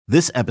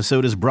This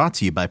episode is brought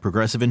to you by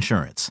Progressive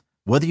Insurance.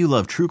 Whether you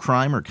love true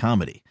crime or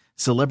comedy,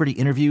 celebrity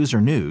interviews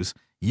or news,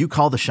 you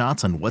call the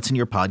shots on what's in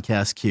your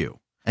podcast queue.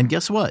 And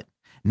guess what?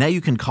 Now you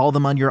can call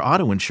them on your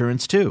auto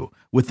insurance too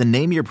with the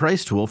Name Your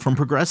Price tool from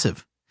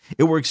Progressive.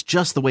 It works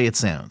just the way it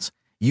sounds.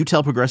 You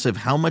tell Progressive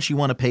how much you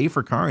want to pay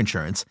for car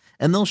insurance,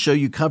 and they'll show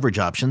you coverage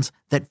options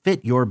that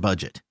fit your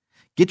budget.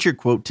 Get your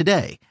quote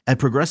today at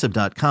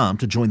Progressive.com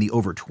to join the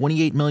over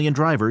 28 million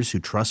drivers who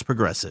trust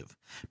Progressive.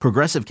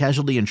 Progressive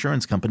Casualty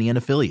Insurance Company and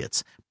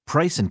Affiliates.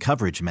 Price and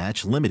coverage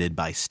match limited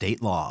by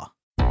state law.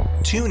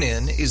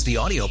 TuneIn is the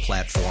audio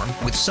platform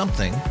with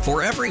something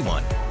for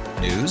everyone.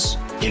 News.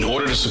 In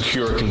order to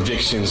secure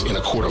convictions in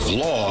a court of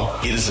law,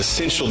 it is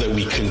essential that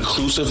we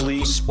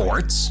conclusively.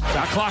 Sports.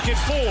 Got clock at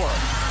 4.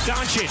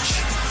 Doncic.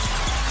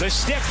 The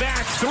step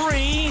back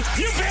 3.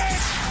 You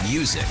bet.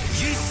 Music.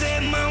 You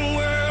set my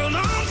world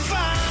on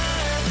fire.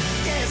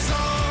 Yes,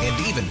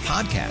 and even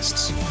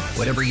podcasts.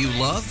 Whatever you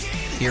love,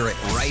 hear it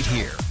right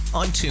here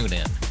on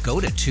TuneIn. Go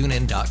to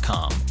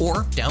TuneIn.com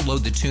or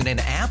download the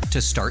TuneIn app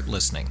to start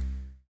listening.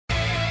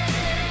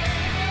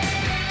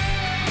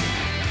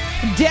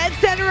 Dead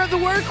center of the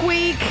work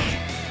week.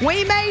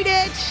 We made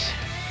it.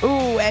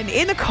 Ooh, and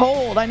in the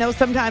cold, I know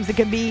sometimes it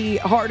can be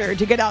harder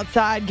to get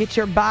outside, get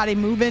your body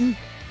moving.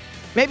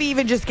 Maybe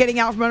even just getting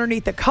out from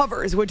underneath the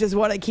covers, which is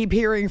what I keep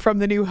hearing from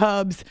the new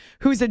hubs,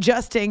 who's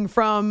adjusting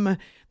from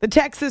the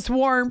Texas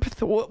warmth,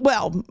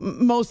 well,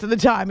 most of the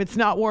time it's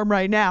not warm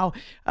right now,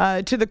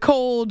 to the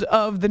cold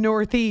of the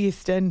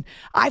Northeast. And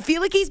I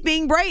feel like he's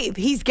being brave.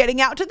 He's getting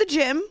out to the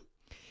gym.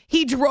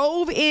 He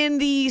drove in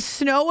the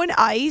snow and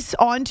ice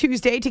on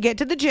Tuesday to get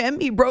to the gym.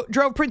 He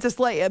drove Princess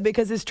Leia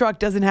because his truck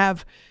doesn't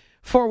have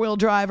four-wheel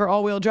drive or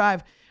all-wheel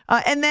drive.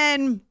 And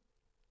then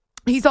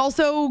he's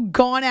also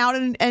gone out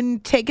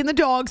and taken the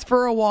dogs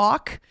for a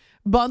walk,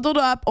 bundled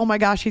up. Oh, my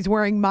gosh, he's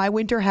wearing my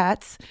winter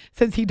hats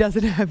since he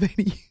doesn't have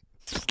any.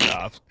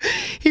 Stop.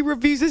 He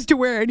refuses to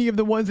wear any of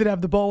the ones that have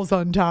the balls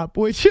on top,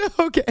 which,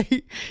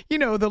 okay, you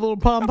know, the little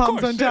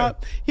pom-poms on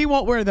top. He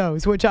won't wear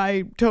those, which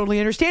I totally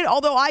understand.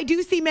 Although I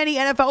do see many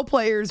NFL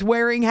players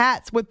wearing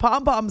hats with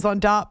pom-poms on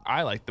top.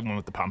 I like the one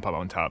with the pom-pom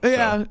on top.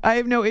 Yeah, so. I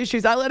have no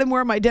issues. I let him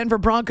wear my Denver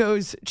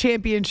Broncos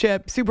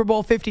championship, Super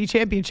Bowl 50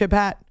 championship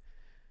hat.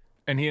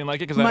 And he didn't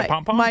like it because I had a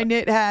pom-pom? My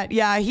knit hat.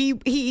 Yeah,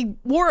 he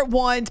wore it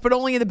once, but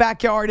only in the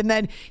backyard. And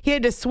then he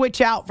had to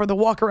switch out for the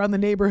walk around the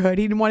neighborhood.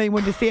 He didn't want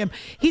anyone to see him.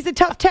 He's a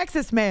tough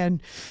Texas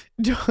man.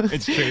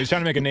 It's true. He's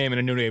trying to make a name in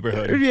a new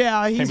neighborhood.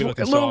 Yeah, he's a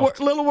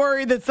little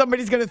worried that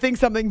somebody's going to think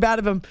something bad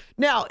of him.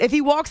 Now, if he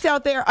walks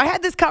out there, I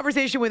had this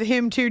conversation with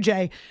him too,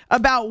 Jay,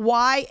 about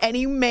why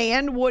any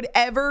man would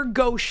ever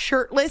go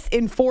shirtless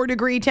in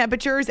 4-degree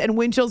temperatures and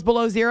wind chills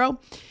below zero.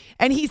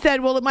 And he said,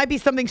 well, it might be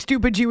something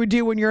stupid you would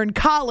do when you're in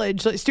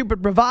college. Like,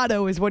 stupid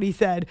bravado is what he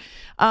said.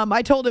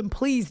 I told him,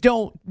 please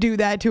don't do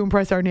that to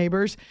impress our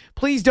neighbors.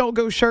 Please don't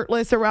go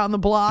shirtless around the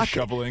block.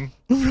 Shoveling.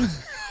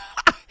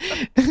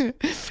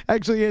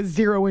 Actually, he has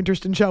zero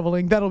interest in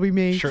shoveling. That'll be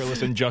me.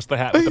 Shirtless and just the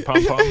hat with the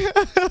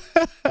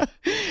pom-pom.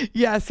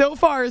 Yeah, so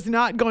far has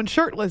not gone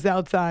shirtless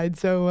outside.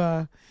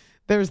 So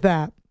there's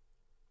that.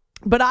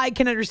 But I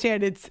can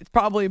understand it's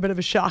probably a bit of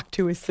a shock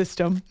to his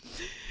system.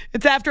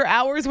 It's After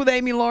Hours with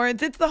Amy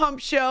Lawrence. It's the Hump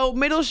Show,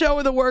 middle show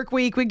of the work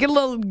week. We get a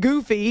little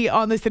goofy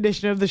on this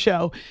edition of the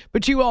show,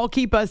 but you all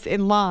keep us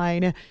in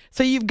line.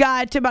 So you've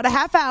got about a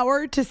half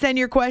hour to send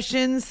your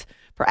questions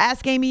for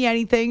Ask Amy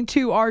Anything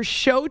to our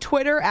show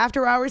Twitter,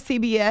 After Hours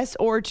CBS,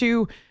 or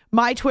to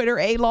my Twitter,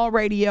 A-Law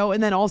Radio,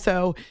 and then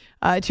also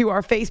to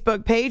our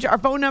Facebook page. Our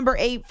phone number,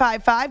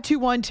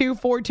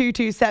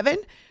 855-212-4227.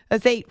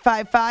 That's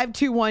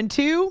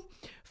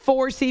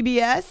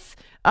 855-212-4CBS.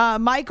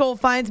 Michael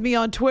finds me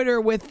on Twitter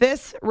with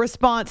this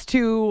response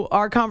to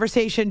our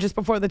conversation just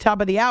before the top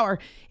of the hour.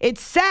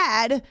 It's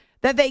sad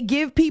that they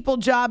give people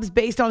jobs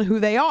based on who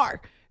they are.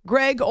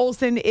 Greg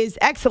Olson is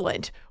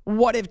excellent.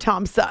 What if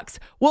Tom sucks?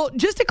 Well,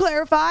 just to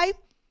clarify,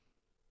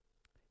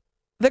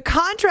 the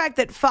contract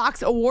that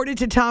Fox awarded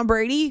to Tom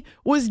Brady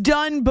was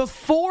done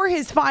before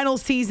his final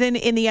season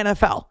in the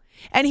NFL.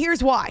 And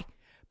here's why.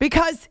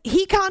 Because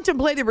he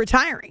contemplated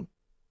retiring.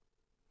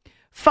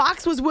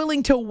 Fox was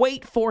willing to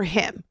wait for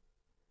him.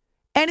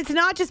 And it's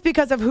not just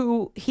because of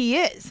who he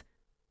is.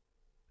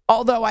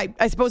 Although I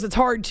suppose it's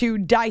hard to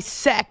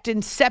dissect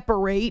and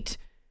separate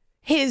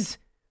his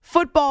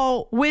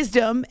football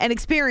wisdom and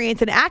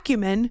experience and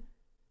acumen,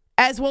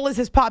 as well as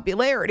his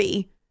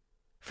popularity,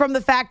 from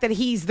the fact that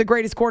he's the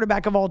greatest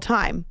quarterback of all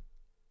time.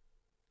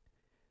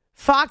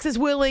 Fox is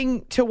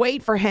willing to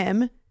wait for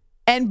him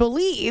and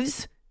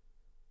believes,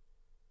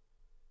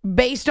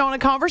 based on a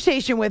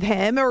conversation with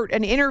him or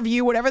an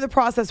interview, whatever the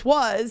process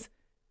was,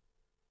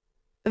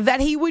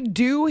 that he would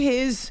do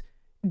his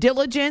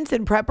diligence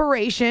and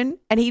preparation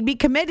and he'd be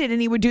committed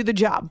and he would do the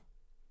job.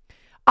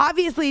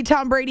 Obviously,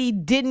 Tom Brady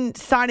didn't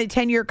sign a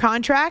 10-year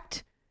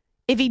contract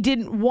if he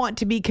didn't want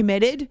to be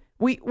committed.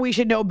 We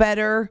should know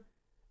better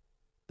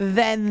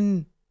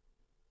than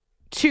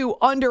to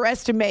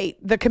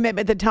underestimate the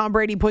commitment that Tom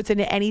Brady puts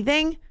into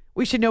anything.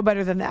 We should know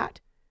better than that.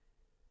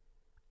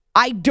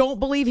 I don't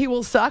believe he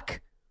will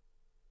suck.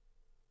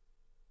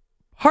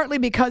 partly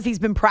because he's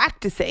been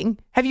practicing.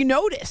 Have you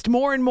noticed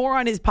more and more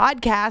on his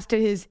podcast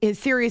and his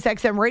Sirius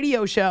XM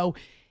radio show,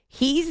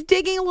 he's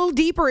digging a little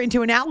deeper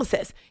into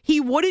analysis. He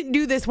wouldn't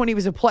do this when he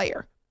was a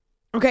player.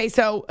 Okay,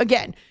 so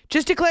again,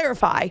 just to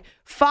clarify,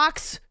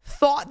 Fox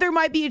thought there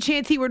might be a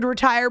chance he would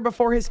retire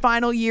before his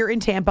final year in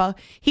Tampa.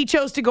 He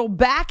chose to go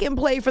back and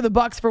play for the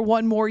Bucs for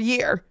one more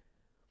year.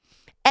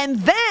 And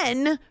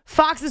then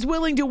Fox is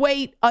willing to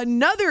wait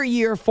another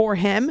year for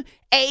him,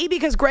 A,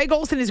 because Greg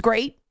Olsen is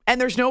great and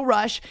there's no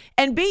rush,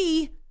 and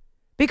B,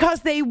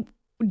 because they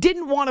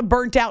didn't want to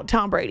burnt out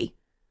Tom Brady.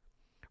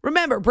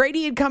 Remember,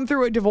 Brady had come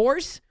through a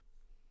divorce.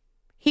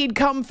 He'd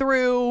come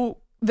through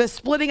the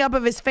splitting up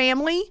of his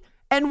family,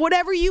 and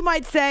whatever you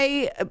might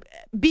say,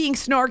 being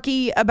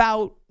snarky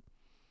about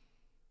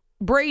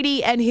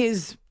Brady and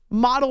his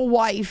model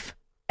wife,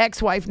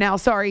 ex-wife now,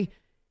 sorry,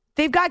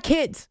 they've got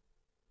kids.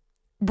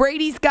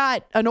 Brady's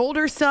got an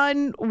older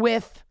son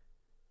with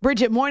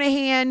Bridget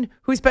Moynihan,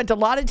 who spent a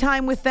lot of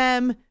time with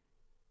them.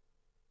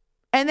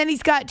 And then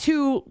he's got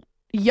two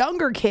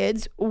younger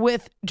kids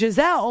with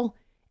Giselle,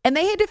 and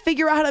they had to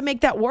figure out how to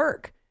make that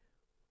work.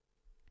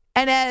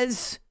 And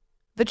as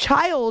the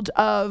child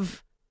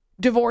of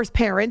divorced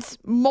parents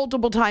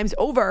multiple times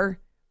over,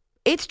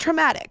 it's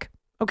traumatic.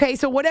 Okay,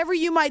 so whatever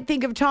you might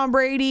think of Tom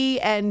Brady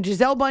and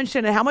Giselle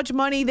Bündchen and how much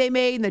money they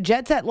made and the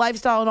jet set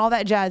lifestyle and all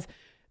that jazz,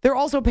 they're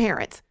also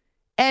parents.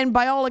 And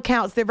by all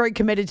accounts, they're very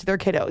committed to their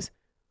kiddos.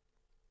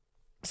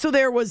 So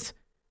there was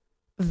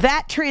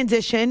that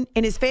transition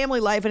in his family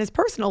life and his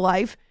personal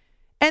life.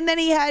 And then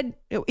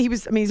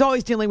he's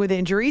always dealing with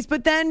injuries,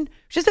 but then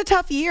just a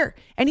tough year.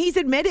 And he's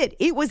admitted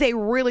it was a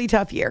really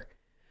tough year.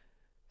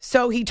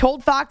 So he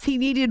told Fox he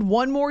needed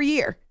one more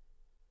year.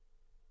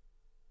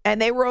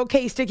 And they were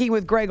okay sticking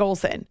with Greg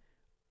Olsen.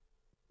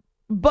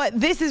 But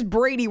this is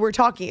Brady we're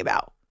talking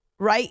about,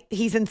 right?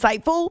 He's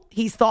insightful.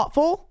 He's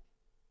thoughtful.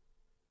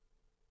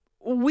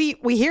 We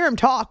hear him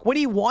talk when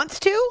he wants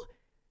to.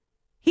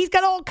 He's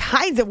got all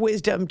kinds of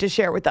wisdom to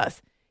share with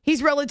us.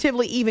 He's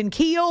relatively even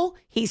keel.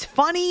 He's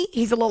funny.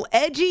 He's a little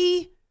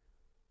edgy.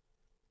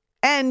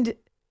 And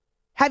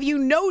have you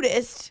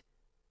noticed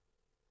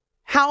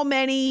how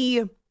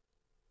many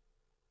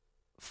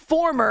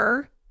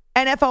former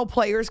NFL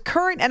players,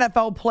 current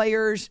NFL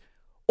players,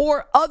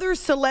 or other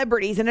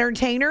celebrities and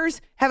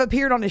entertainers have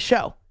appeared on his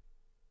show?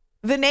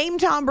 The name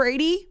Tom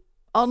Brady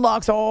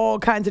unlocks all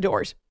kinds of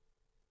doors.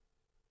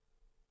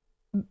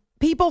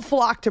 People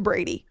flock to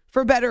Brady,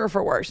 for better or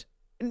for worse.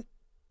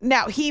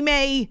 Now, he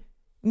may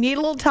need a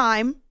little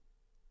time,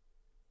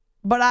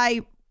 but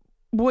I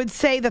would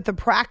say that the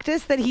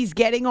practice that he's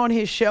getting on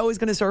his show is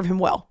going to serve him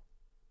well.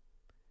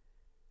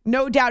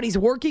 No doubt he's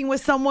working with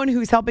someone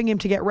who's helping him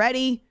to get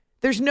ready.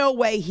 There's no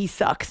way he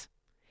sucks.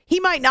 He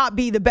might not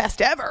be the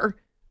best ever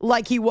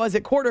like he was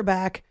at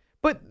quarterback,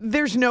 but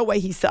there's no way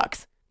he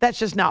sucks. That's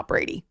just not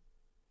Brady.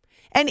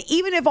 And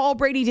even if all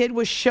Brady did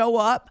was show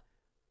up,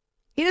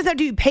 he doesn't have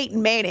to be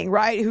Peyton Manning,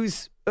 right?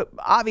 Who's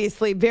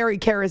obviously very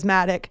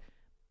charismatic.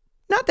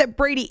 Not that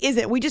Brady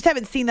isn't. We just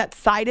haven't seen that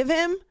side of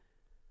him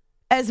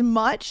as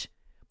much.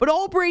 But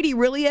all Brady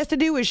really has to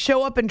do is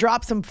show up and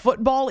drop some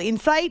football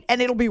insight,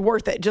 and it'll be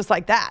worth it just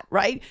like that,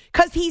 right?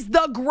 Because he's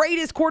the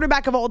greatest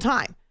quarterback of all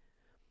time.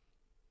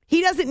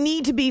 He doesn't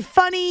need to be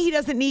funny. He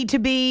doesn't need to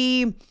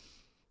be,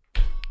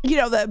 he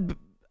doesn't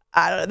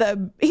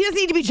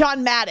need to be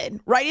John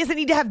Madden, right? He doesn't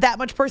need to have that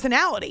much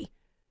personality.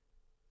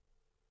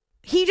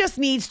 He just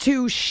needs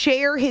to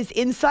share his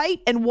insight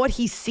and what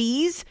he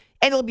sees,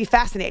 and it'll be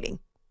fascinating.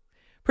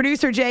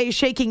 Producer Jay is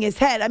shaking his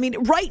head. I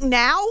mean, right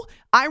now,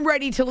 I'm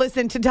ready to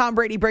listen to Tom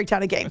Brady break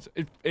down a game.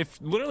 If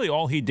literally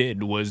all he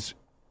did was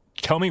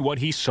tell me what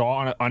he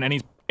saw on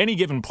any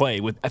given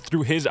play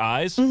through his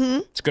eyes,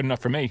 it's good enough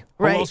for me.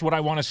 Right. Who else would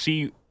I want to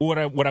see? What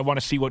I want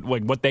to see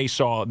what they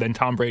saw than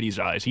Tom Brady's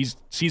eyes? He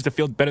sees the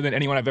field better than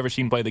anyone I've ever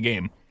seen play the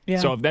game. Yeah.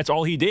 So if that's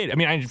all he did, I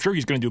mean, I'm sure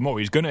he's going to do more.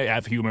 He's going to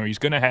have humor. He's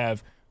going to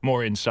have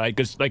more insight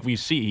because, like we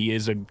see, he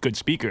is a good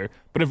speaker.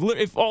 But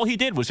if all he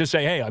did was just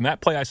say, "Hey, on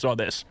that play, I saw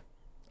this,"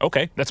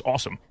 okay, that's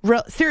awesome.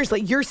 Seriously,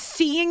 you're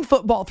seeing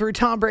football through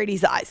Tom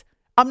Brady's eyes.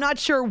 I'm not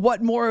sure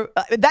what more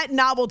that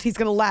novelty is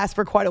going to last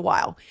for quite a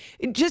while.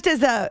 Just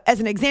as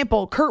an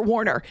example, Kurt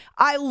Warner.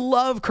 I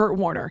love Kurt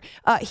Warner.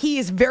 He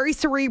is very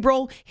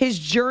cerebral. His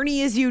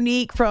journey is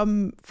unique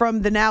from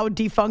the now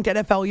defunct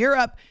NFL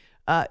Europe.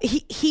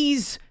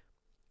 He's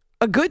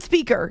a good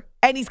speaker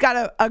and he's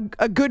got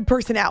a good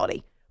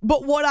personality.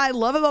 But what I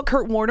love about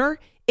Kurt Warner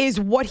is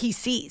what he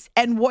sees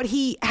and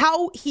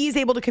how he is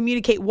able to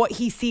communicate what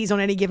he sees on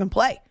any given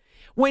play.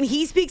 When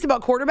he speaks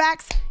about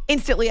quarterbacks,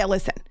 instantly I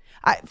listen.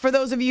 For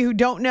those of you who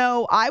don't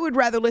know, I would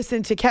rather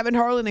listen to Kevin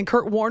Harlan and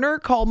Kurt Warner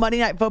call Monday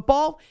Night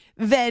Football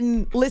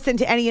than listen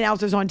to any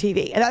announcers on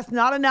TV. And that's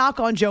not a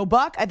knock on Joe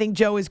Buck. I think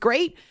Joe is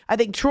great. I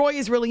think Troy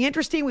is really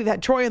interesting. We've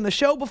had Troy on the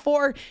show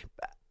before.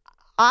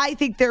 I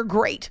think they're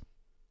great.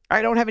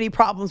 I don't have any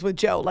problems with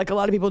Joe like a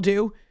lot of people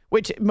do,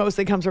 which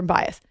mostly comes from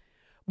bias.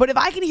 But if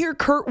I can hear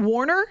Kurt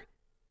Warner,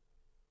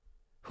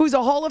 who's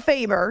a Hall of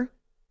Famer,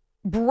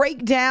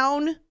 break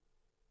down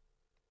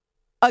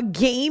a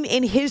game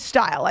in his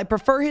style. I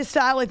prefer his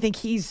style. I think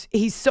he's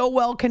so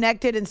well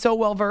connected and so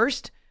well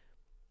versed.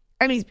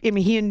 And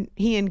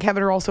he and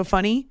Kevin are also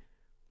funny.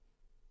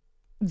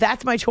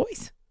 That's my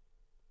choice.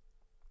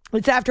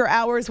 It's After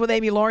Hours with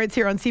Amy Lawrence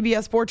here on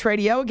CBS Sports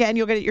Radio. Again,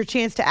 you'll get your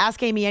chance to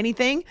ask Amy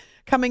anything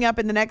coming up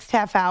in the next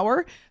half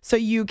hour. So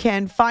you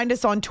can find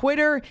us on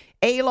Twitter,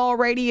 A-Law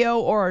Radio,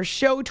 or our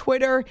show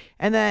Twitter,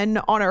 and then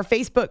on our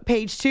Facebook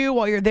page too.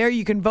 While you're there,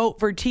 you can vote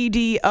for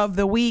TD of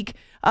the Week.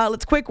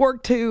 Let's quick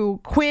work to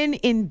Quinn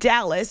in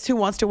Dallas, who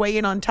wants to weigh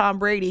in on Tom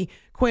Brady.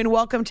 Quinn,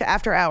 welcome to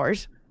After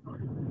Hours.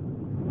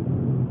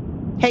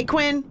 Hey,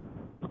 Quinn.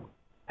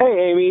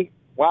 Hey, Amy.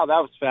 Wow, that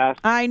was fast.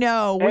 I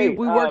know. Hey,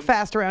 we work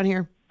fast around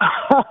here.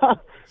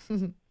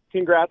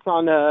 Congrats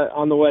on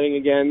the wedding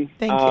again.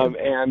 Thank you.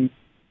 And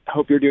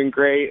hope you're doing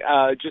great.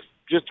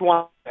 Just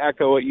want to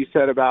echo what you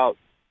said about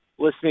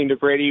listening to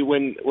Brady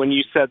when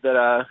you said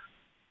that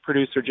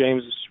producer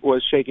James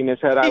was shaking his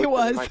head. I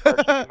was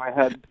shaking my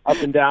head up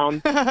and down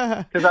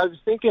because I was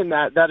thinking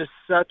that is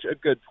such a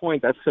good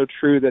point. That's so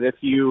true that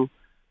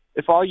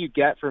if all you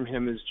get from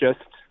him is just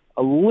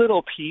a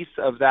little piece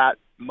of that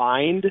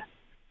mind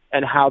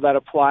and how that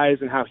applies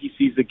and how he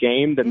sees the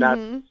game, then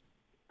that's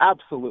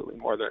absolutely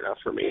more than enough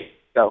for me.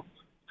 So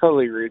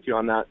totally agree with you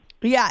on that.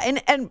 Yeah,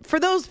 and for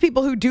those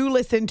people who do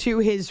listen to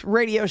his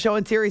radio show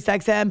on Sirius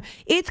XM,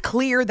 it's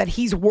clear that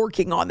he's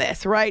working on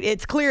this, right?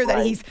 It's clear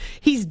that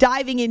he's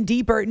diving in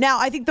deeper. Now,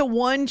 I think the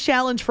one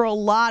challenge for a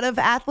lot of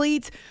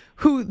athletes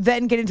who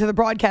then get into the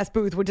broadcast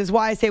booth, which is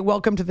why I say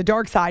welcome to the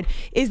dark side,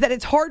 is that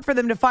it's hard for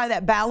them to find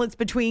that balance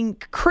between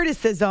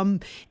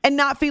criticism and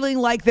not feeling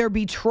like they're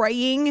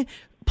betraying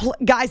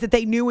guys that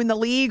they knew in the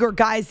league or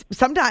guys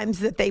sometimes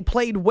that they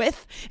played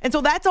with. And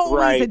so that's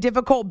always a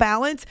difficult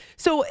balance.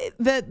 So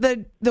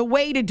the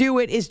way to do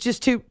it is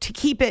just to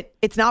keep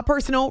it's not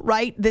personal,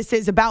 right? This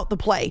is about the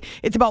play.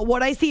 It's about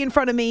what I see in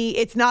front of me.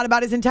 It's not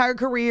about his entire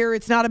career.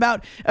 It's not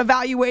about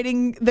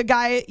evaluating the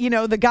guy,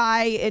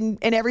 and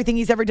everything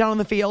he's ever done on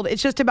the field.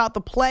 It's just about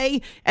the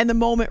play and the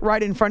moment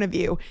right in front of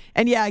you.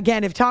 And yeah,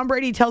 again, if Tom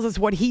Brady tells us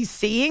what he's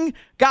seeing,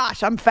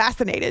 gosh, I'm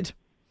fascinated.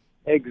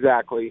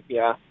 Exactly.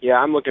 Yeah,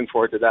 I'm looking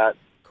forward to that.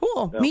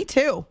 Cool. So. Me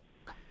too.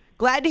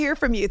 Glad to hear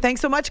from you.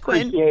 Thanks so much,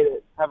 Quinn. Appreciate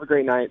it. Have a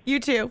great night.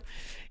 You too.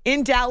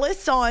 In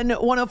Dallas on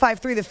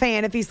 105.3 The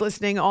Fan, if he's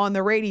listening on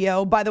the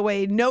radio. By the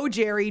way, no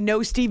Jerry,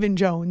 no Stephen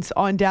Jones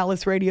on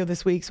Dallas radio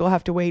this week, so we'll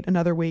have to wait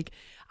another week.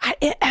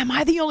 Am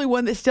I the only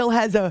one that still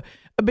has a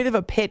bit of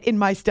a pit in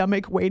my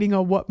stomach waiting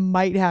on what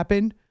might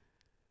happen?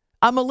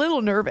 I'm a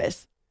little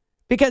nervous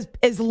because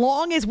as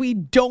long as we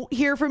don't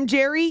hear from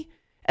Jerry,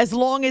 as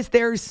long as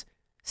there's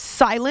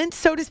silence,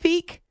 so to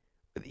speak,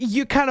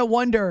 you kind of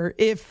wonder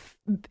if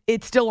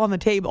it's still on the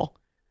table.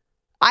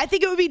 I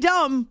think it would be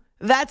dumb.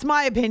 That's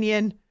my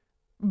opinion.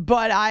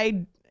 But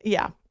I'm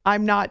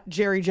not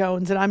Jerry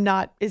Jones, and I'm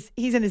not,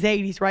 he's in his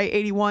 80s, right?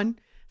 81,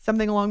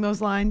 something along those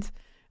lines.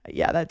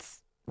 Yeah,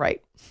 that's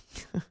right.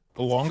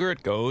 The longer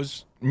it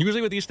goes,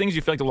 usually with these things,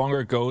 you feel like the longer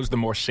it goes, the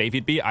more safe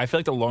it'd be. I feel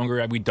like the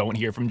longer we don't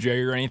hear from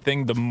Jerry or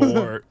anything, the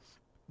more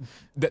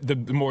the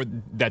more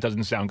that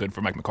doesn't sound good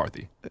for Mike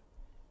McCarthy.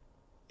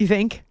 You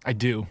think? I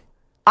do.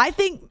 I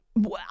think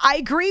I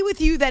agree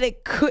with you that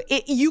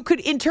you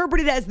could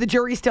interpret it as the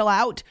jury's still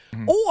out,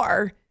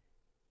 or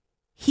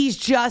he's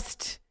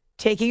just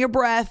taking a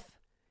breath.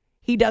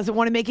 He doesn't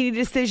want to make any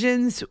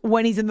decisions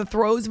when he's in the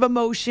throes of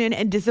emotion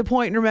and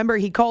disappointment. Remember,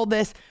 he called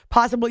this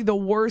possibly the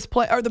worst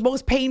play or the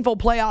most painful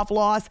playoff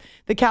loss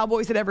the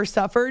Cowboys had ever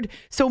suffered.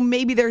 So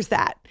maybe there's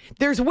that.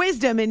 There's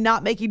wisdom in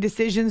not making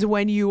decisions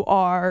when you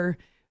are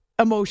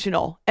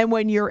emotional and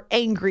when you're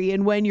angry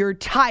and when you're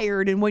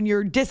tired and when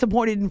you're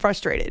disappointed and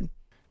frustrated.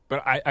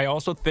 But I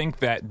also think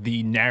that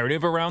the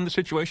narrative around the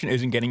situation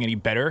isn't getting any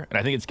better, and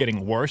I think it's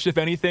getting worse, if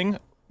anything.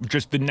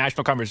 Just the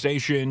national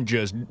conversation,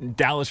 just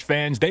Dallas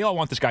fans, they all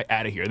want this guy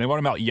out of here, and they want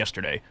him out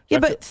yesterday. Yeah,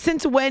 but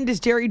since when does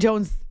Jerry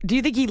Jones, do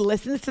you think he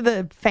listens to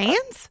the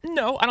fans?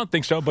 No, I don't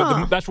think so,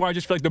 but that's why I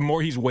just feel like the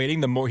more he's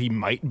waiting, the more he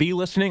might be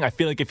listening. I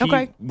feel like if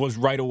he was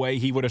right away,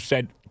 he would have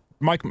said,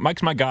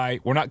 Mike's my guy.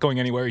 We're not going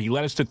anywhere. He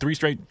led us to 3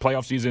 straight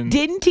playoff seasons.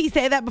 Didn't he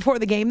say that before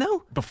the game,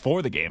 though?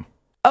 Before the game.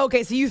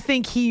 Okay, so you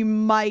think he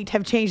might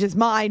have changed his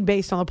mind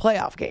based on the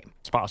playoff game?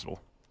 It's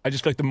possible. I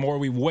just feel like the more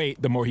we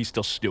wait, the more he's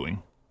still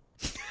stewing.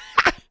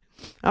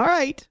 All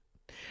right.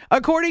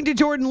 According to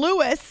Jordan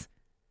Lewis,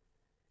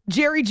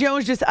 Jerry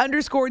Jones just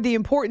underscored the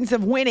importance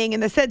of winning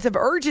and the sense of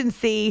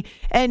urgency.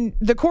 And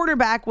the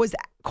cornerback was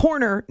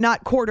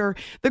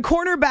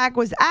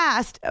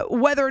asked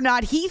whether or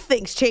not he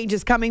thinks change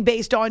is coming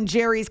based on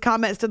Jerry's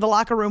comments to the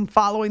locker room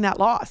following that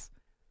loss.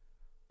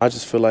 I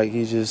just feel like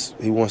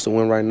he wants to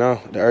win right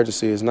now. The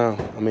urgency is now.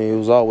 I mean, it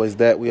was always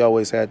that. We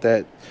always had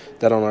that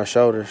on our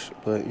shoulders.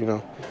 But,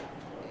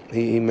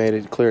 he made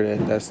it clear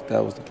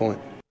that was the point.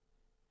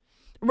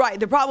 Right.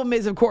 The problem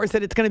is, of course,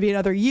 that it's going to be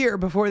another year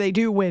before they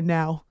do win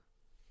now.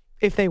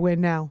 If they win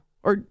now.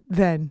 Or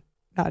then.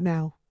 Not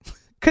now.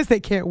 Because they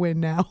can't win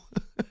now.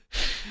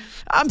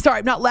 I'm sorry,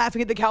 I'm not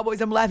laughing at the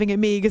Cowboys. I'm laughing at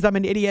me because I'm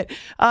an idiot.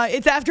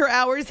 It's After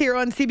Hours here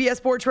on CBS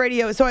Sports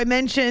Radio. So I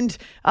mentioned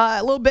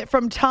a little bit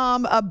from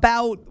Tom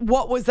about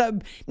what was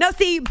now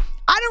see,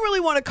 I don't really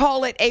want to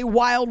call it a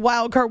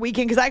wild card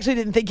weekend because I actually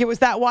didn't think it was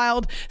that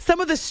wild. Some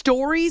of the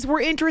stories were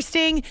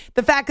interesting.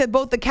 The fact that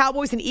both the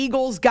Cowboys and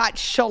Eagles got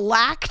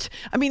shellacked.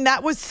 I mean,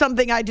 that was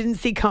something I didn't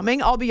see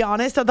coming. I'll be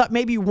honest. I thought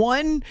maybe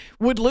one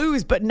would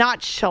lose, but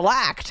not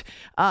shellacked.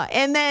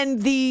 And then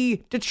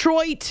the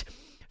Detroit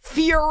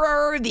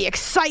furor, the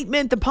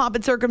excitement, the pomp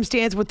and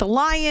circumstance with the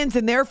Lions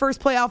and their first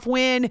playoff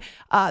win,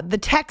 the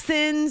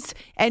Texans,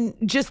 and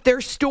just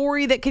their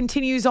story that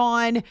continues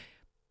on.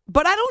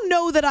 But I don't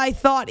know that I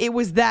thought it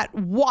was that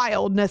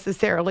wild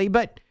necessarily.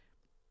 But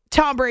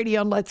Tom Brady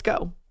on Let's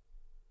Go.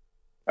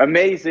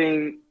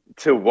 Amazing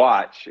to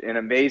watch and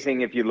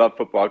amazing if you love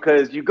football,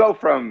 because you go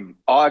from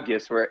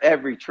August where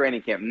every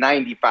training camp,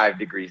 95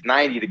 degrees,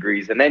 90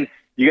 degrees, and then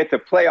you get to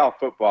playoff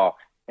football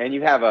and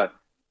you have a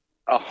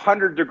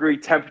 100-degree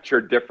temperature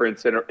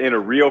difference in a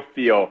real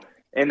field.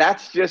 And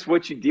that's just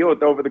what you deal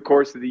with over the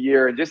course of the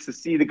year. And just to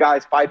see the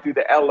guys fight through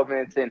the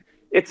elements, and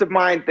it's a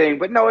mind thing,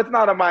 but no, it's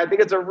not a mind. I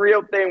think it's a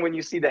real thing when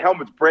you see the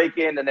helmets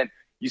breaking and then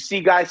you see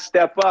guys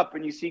step up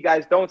and you see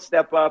guys don't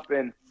step up.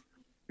 And,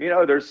 you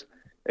know, there's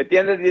at the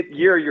end of the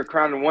year, you're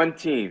crowning one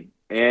team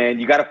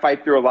and you got to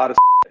fight through a lot of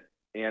shit.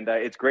 And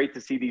it's great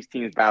to see these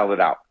teams battle it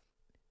out.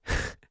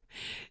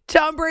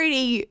 Tom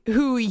Brady,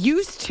 who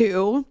used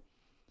to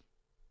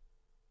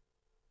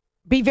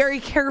be very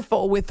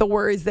careful with the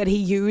words that he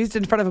used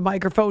in front of a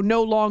microphone,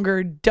 no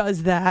longer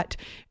does that.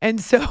 And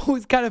so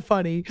it's kind of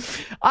funny.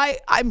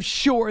 I'm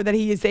sure that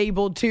he is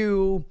able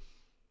to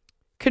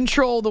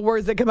control the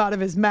words that come out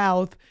of his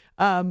mouth.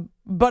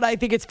 But I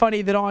think it's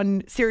funny that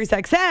on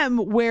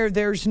SiriusXM, where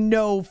there's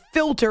no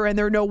filter and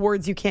there are no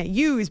words you can't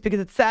use because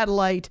it's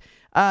satellite,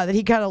 that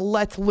he kind of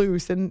lets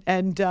loose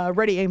and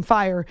ready, aim,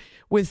 fire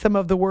with some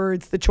of the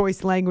words, the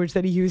choice language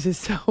that he uses.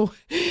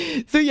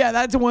 So yeah,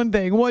 that's one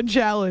thing, one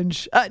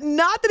challenge.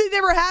 Not that it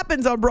never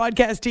happens on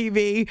broadcast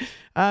TV,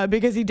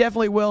 because he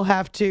definitely will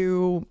have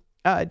to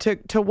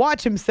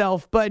watch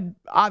himself. But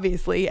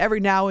obviously, every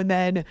now and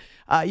then,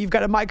 you've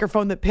got a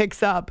microphone that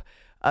picks up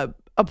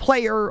a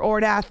player or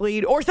an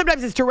athlete, or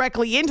sometimes it's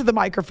directly into the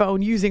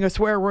microphone using a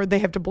swear word they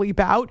have to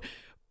bleep out.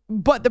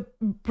 But the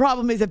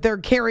problem is if they're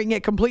carrying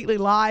it completely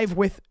live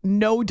with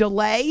no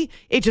delay,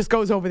 it just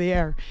goes over the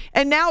air.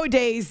 And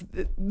nowadays,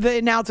 the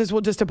announcers will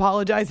just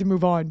apologize and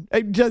move on.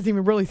 It doesn't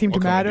even really seem to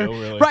matter.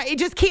 Really? Right. It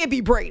just can't be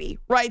Brady.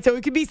 Right. So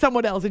it could be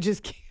someone else. It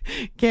just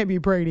can't be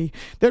Brady.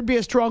 There'd be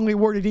a strongly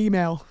worded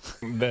email.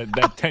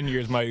 That 10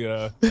 years might be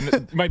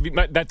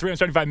that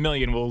 $375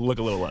 million will look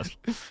a little less.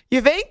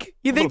 You think?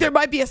 You think there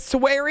might be a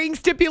swearing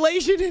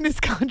stipulation in his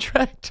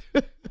contract?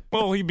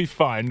 Well, he'd be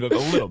fine a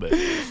little bit.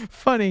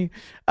 Funny.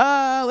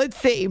 Let's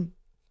see.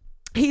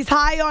 He's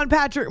high on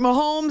Patrick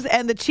Mahomes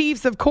and the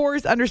Chiefs, of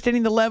course,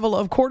 understanding the level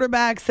of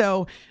quarterback.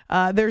 So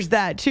there's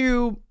that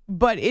too.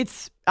 But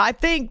I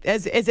think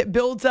as it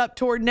builds up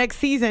toward next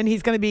season,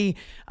 he's going to be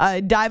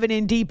diving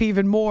in deep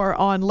even more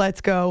on Let's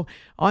Go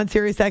on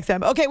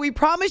SiriusXM. Okay, we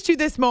promised you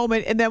this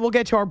moment, and then we'll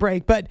get to our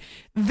break. But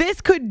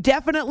this could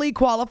definitely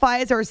qualify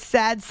as our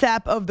sad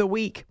sap of the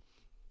week.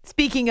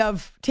 Speaking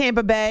of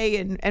Tampa Bay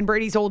and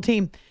Brady's old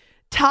team,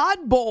 Todd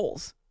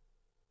Bowles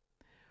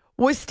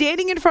was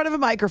standing in front of a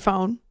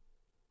microphone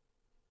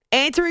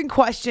answering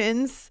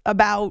questions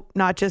about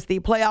not just the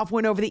playoff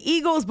win over the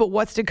Eagles, but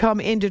what's to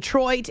come in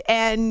Detroit.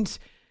 And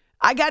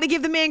I got to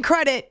give the man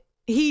credit.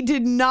 He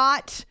did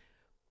not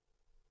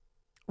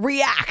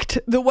react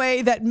the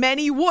way that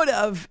many would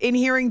have in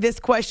hearing this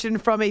question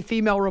from a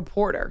female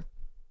reporter.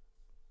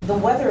 The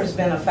weather has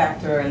been a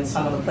factor in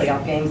some of the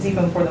playoff games,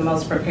 even for the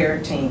most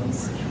prepared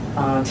teams.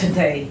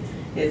 Today,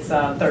 it's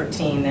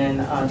 13 in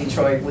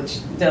Detroit, which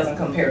doesn't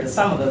compare to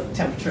some of the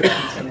temperatures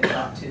we tend to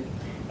drop to.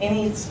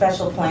 Any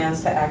special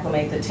plans to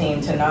acclimate the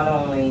team to not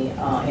only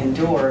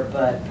endure,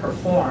 but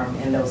perform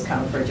in those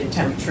kind of frigid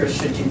temperatures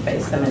should you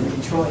face them in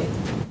Detroit?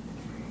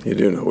 You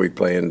do know we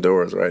play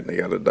indoors, right? And they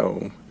got a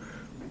dome.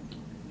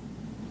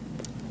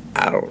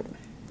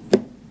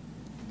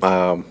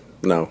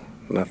 No,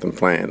 nothing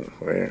planned.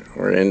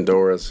 We're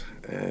indoors,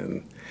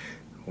 and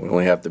we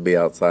only have to be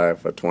outside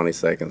for 20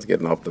 seconds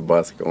getting off the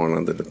bus, going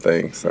under the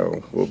thing,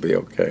 so we'll be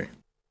okay.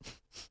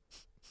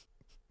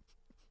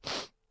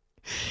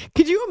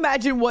 Could you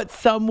imagine what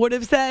some would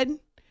have said?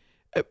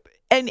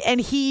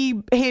 And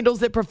he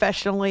handles it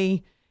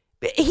professionally.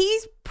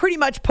 He's pretty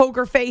much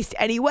poker-faced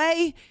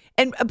anyway.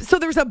 And so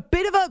there's a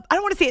bit of I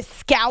don't want to say a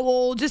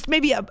scowl, just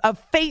maybe a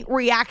faint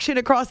reaction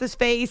across his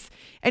face.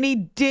 And he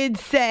did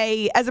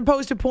say, as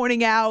opposed to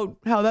pointing out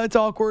how that's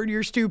awkward,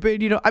 you're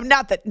stupid, I'm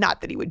not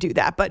that he would do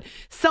that, but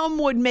some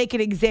would make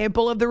an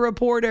example of the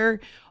reporter.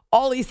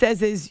 All he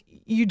says is,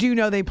 you do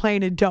know they play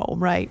in a dome,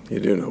 right? You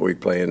do know we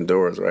play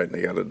indoors, right? And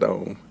they got a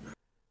dome.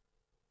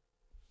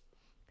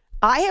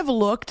 I have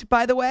looked,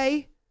 by the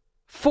way,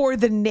 for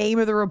the name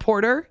of the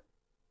reporter,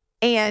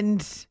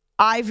 and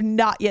I've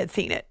not yet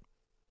seen it.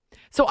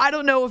 So I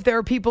don't know if there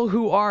are people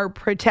who are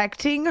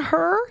protecting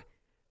her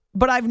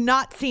but I've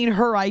not seen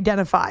her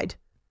identified.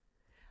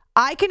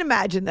 I can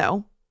imagine,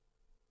 though,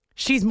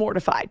 she's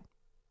mortified.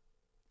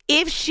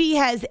 If she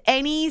has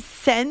any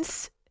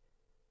sense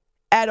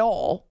at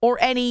all or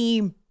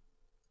any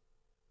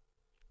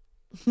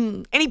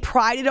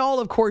pride at all,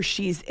 of course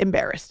she's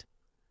embarrassed.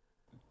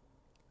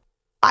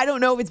 I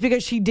don't know if it's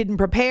because she didn't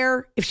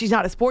prepare, if she's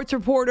not a sports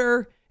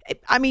reporter.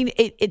 I mean,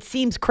 it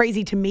seems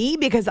crazy to me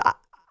because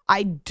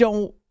I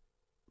don't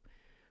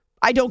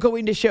go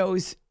into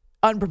shows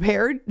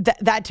unprepared.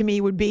 That to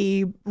me would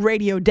be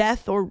radio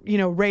death or,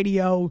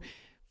 radio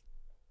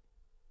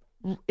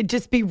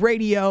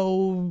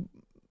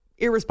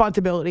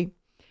irresponsibility.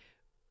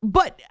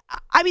 But,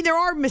 I mean, there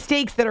are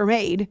mistakes that are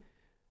made.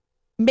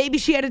 Maybe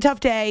she had a tough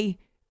day.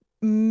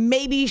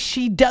 Maybe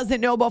she doesn't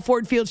know about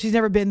Ford Field. She's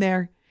never been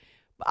there.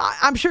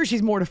 I'm sure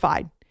she's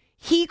mortified.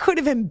 He could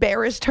have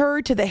embarrassed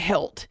her to the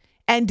hilt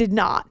and did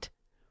not.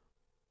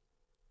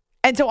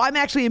 And so I'm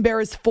actually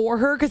embarrassed for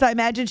her because I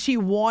imagine she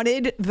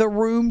wanted the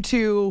room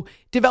to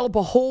develop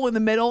a hole in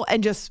the middle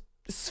and just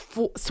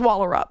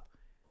swallow her up.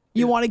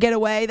 You want to get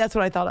away? That's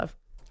what I thought of.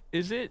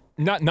 Is it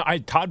not? No,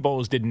 Todd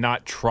Bowles did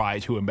not try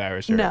to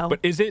embarrass her. No. But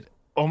is it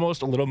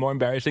almost a little more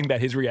embarrassing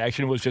that his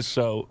reaction was just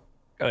so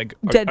like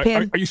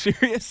deadpan? Are you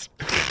serious?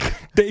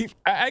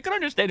 I can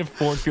understand if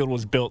Ford Field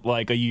was built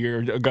like a year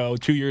ago,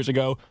 2 years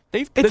ago.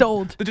 It's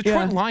old. The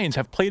Detroit Lions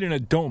have played in a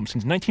dome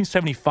since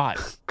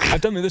 1975.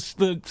 I've done this.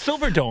 The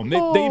Silver Dome.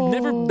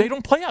 They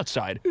don't play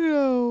outside.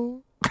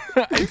 No.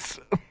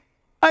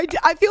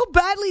 I feel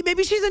badly.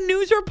 Maybe she's a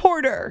news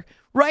reporter,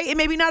 right? And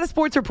maybe not a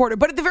sports reporter.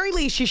 But at the very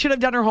least, she should have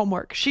done her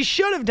homework. She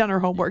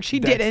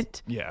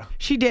didn't. Yeah.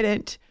 She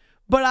didn't.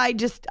 But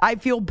I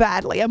feel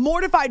badly. I'm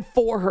mortified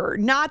for her.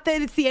 Not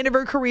that it's the end of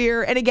her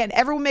career. And again,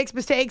 everyone makes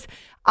mistakes.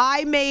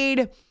 I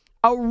made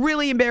a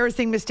really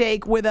embarrassing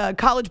mistake with a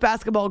college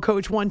basketball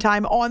coach one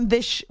time on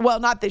this,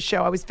 not this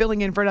show. I was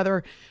filling in for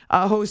another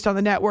host on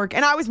the network,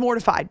 and I was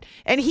mortified.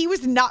 And he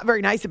was not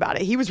very nice about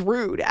it. He was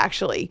rude,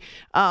 actually.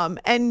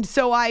 And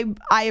so I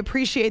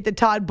appreciate that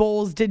Todd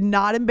Bowles did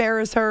not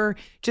embarrass her.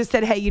 Just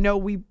said, hey,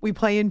 we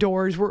play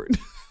indoors.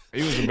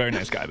 He was a very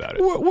nice guy about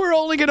it. We're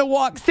only going to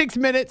walk 6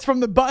 minutes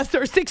from the bus,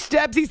 or 6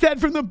 steps, he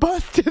said, from the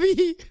bus to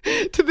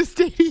the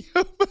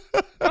stadium.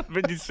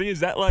 But you see,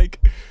 is that like,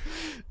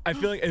 I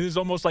feel like it was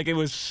almost like it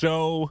was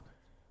so,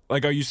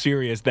 like, are you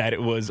serious that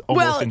it was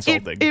almost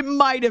insulting? It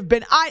might have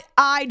been.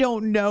 I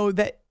don't know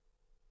that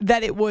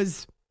it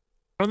was.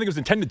 I don't think it was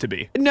intended to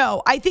be.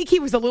 No, I think he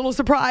was a little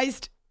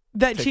surprised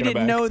that she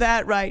didn't aback. know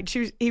that, right?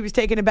 He was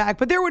taken aback.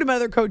 But there would have been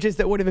other coaches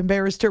that would have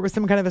embarrassed her with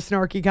some kind of a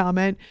snarky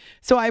comment.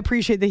 So I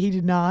appreciate that he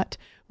did not.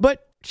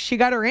 But she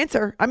got her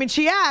answer. I mean,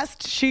 she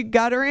asked. She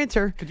got her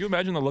answer. Could you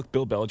imagine the look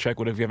Bill Belichick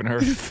would have given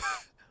her?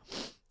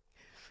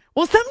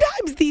 Well,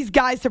 sometimes these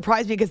guys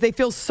surprise me because they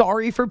feel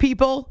sorry for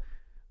people,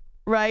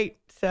 right?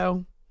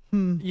 So,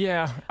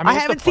 yeah. I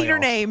haven't seen her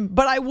name,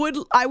 but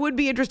I would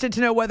be interested to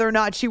know whether or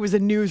not she was a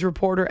news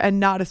reporter and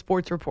not a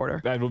sports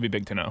reporter. That would be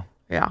big to know.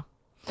 Yeah.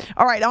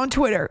 All right, on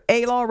Twitter,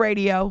 A-Law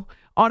Radio.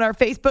 On our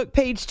Facebook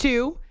page,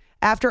 too,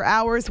 After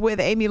Hours with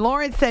Amy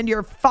Lawrence. Send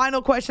your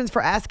final questions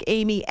for Ask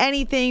Amy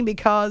Anything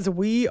because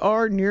we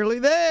are nearly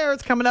there.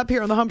 It's coming up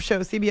here on The Hump Show,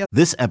 CBS.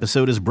 This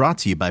episode is brought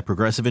to you by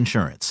Progressive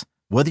Insurance.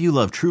 Whether you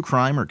love true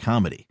crime or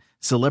comedy,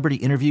 celebrity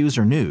interviews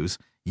or news,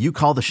 you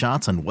call the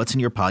shots on what's in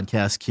your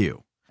podcast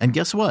queue. And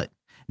guess what?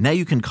 Now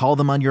you can call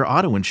them on your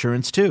auto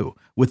insurance, too,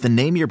 with the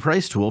Name Your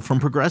Price tool from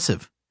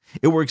Progressive.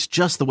 It works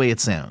just the way it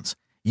sounds.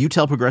 You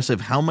tell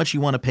Progressive how much you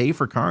want to pay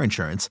for car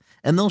insurance,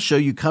 and they'll show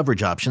you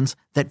coverage options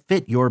that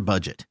fit your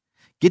budget.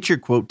 Get your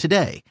quote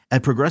today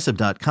at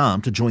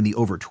Progressive.com to join the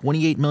over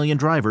 28 million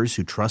drivers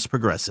who trust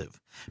Progressive.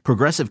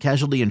 Progressive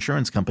Casualty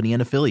Insurance Company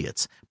and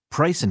Affiliates.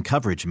 Price and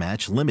coverage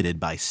match limited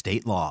by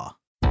state law.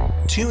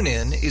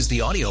 TuneIn is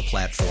the audio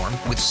platform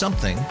with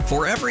something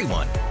for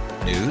everyone.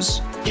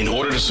 News. In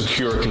order to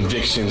secure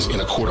convictions in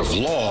a court of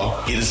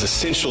law, it is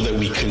essential that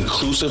we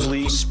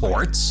conclusively.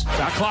 Sports.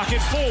 Shot clock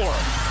at 4.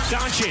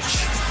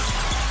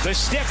 Doncic. The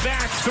step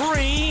back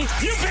 3.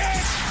 You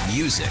bet.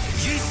 Music.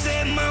 You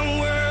set my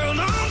world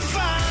on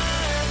fire.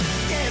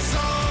 Yes,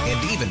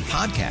 and even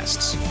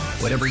podcasts.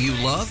 Whatever you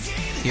love,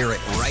 hear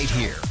it right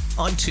here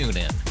on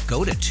TuneIn.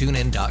 Go to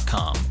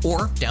TuneIn.com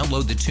or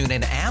download the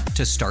TuneIn app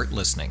to start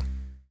listening.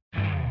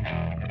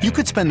 You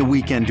could spend the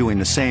weekend doing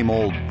the same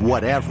old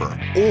whatever,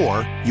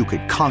 or you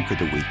could conquer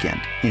the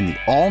weekend in the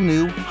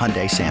all-new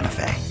Hyundai Santa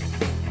Fe.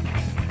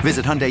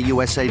 Visit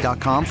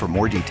HyundaiUSA.com for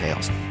more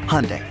details.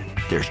 Hyundai,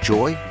 there's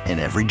joy in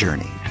every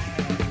journey.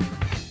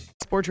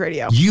 Sports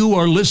Radio. You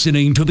are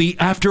listening to the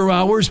After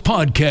Hours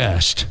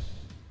Podcast.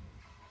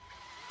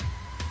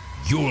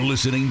 You're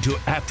listening to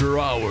After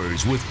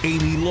Hours with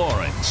Amy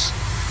Lawrence.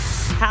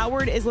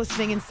 Howard is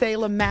listening in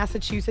Salem,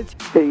 Massachusetts.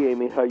 Hey,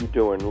 Amy, how you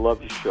doing?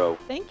 Love your show.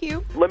 Thank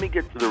you. Let me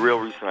get to the real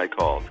reason I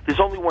called. There's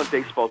only one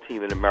baseball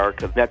team in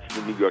America. That's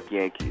the New York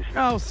Yankees.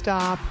 Oh,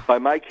 stop. By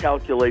my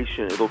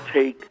calculation, it'll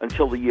take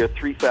until the year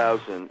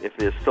 3000, if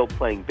they're still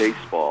playing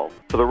baseball,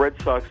 for the Red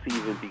Sox to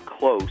even be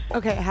close.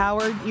 Okay,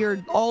 Howard,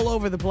 you're all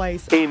over the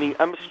place. Amy,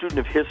 I'm a student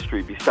of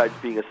history besides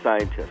being a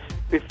scientist.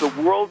 If the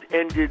world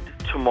ended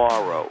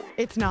tomorrow,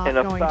 it's not and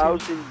going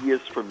 1,000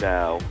 years from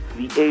now,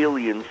 the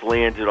aliens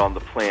landed on the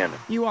planet.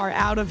 You are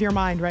out of your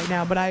mind right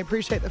now, but I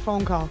appreciate the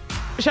phone call.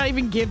 Should I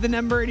even give the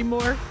number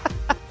anymore?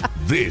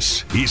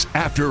 This is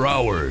After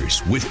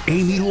Hours with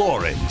Amy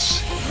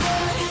Lawrence.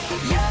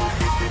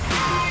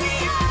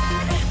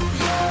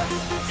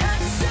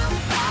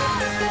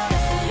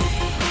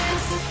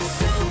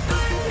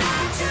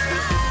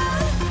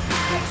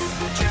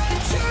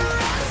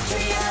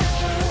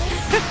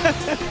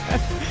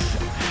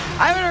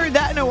 I haven't heard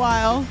that in a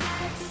while.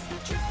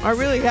 I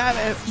really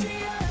haven't.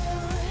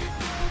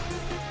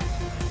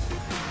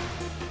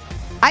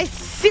 I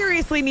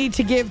seriously need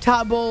to give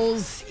Todd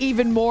Bowles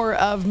even more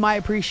of my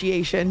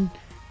appreciation.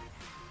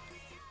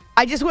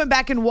 I just went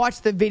back and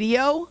watched the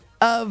video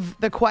of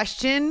the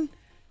question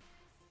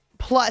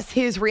plus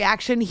his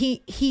reaction.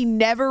 He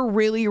never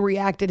really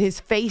reacted.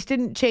 His face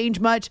didn't change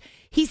much.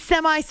 He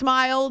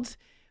semi-smiled,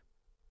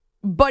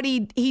 but he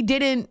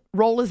didn't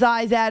roll his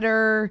eyes at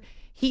her.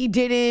 He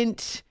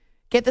didn't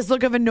get this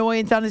look of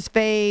annoyance on his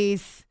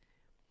face.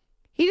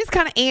 He just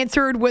kind of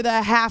answered with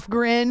a half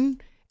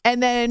grin.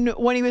 And then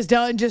when he was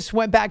done, just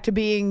went back to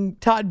being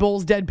Todd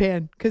Bowles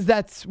deadpan, because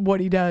that's what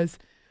he does.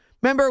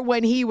 Remember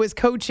when he was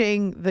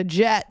coaching the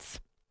Jets,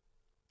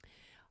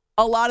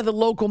 a lot of the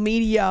local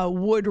media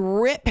would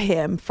rip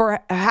him for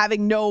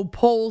having no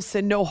pulse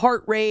and no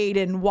heart rate,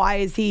 and why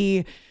is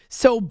he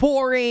so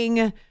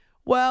boring?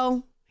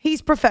 Well,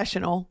 he's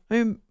professional. I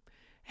mean,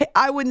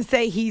 I wouldn't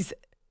say he's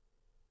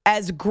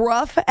as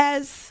gruff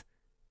as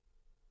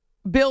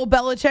Bill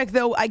Belichick,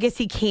 though I guess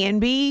he can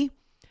be.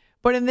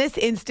 But in this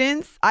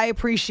instance, I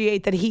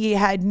appreciate that he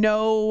had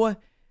no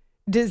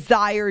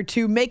desire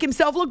to make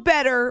himself look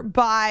better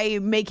by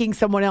making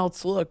someone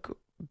else look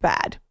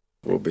bad.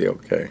 We'll be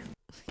okay.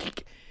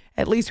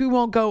 At least we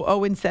won't go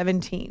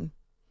 0-17.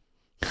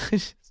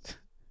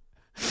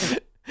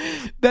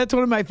 That's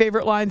one of my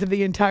favorite lines of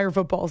the entire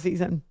football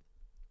season.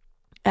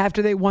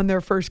 After they won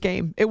their first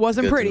game. It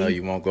wasn't Good pretty. to know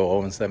you won't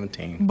go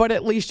 0-17. But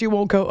at least you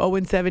won't go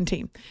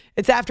 0-17.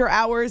 It's After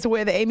Hours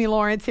with Amy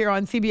Lawrence here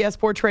on CBS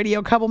Sports Radio.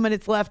 A couple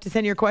minutes left to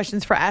send your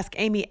questions for Ask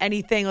Amy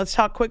Anything. Let's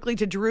talk quickly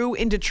to Drew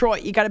in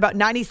Detroit. You got about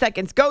 90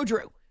 seconds. Go,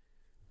 Drew.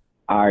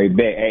 All right,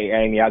 hey,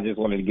 Amy, I just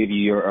wanted to give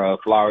you your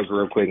flowers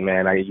real quick,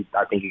 man. I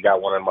think you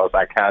got one of the most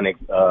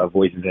iconic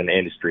voices in the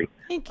industry.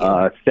 Thank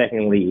you.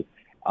 Secondly,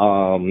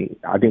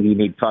 I think we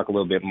need to talk a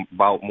little bit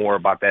more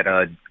about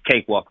that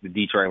cakewalk the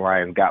Detroit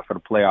Lions got for the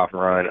playoff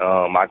run.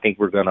 I think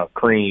we're going to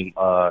cream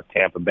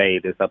Tampa Bay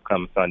this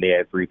upcoming Sunday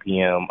at 3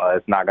 p.m.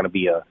 It's not going to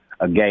be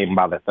a game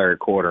by the third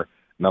quarter,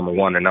 number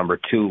one. Or number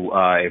two,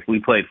 if we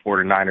played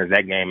 49ers,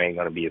 that game ain't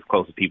going to be as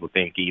close as people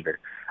think either.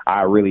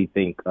 I really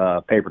think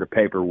paper to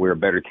paper, we're a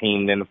better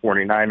team than the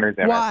 49ers.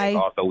 And Why? I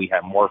think also we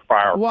have more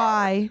firepower.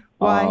 Why?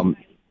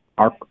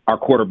 Our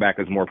quarterback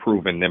is more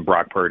proven than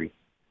Brock Purdy.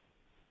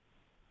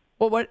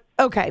 Well,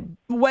 okay,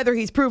 whether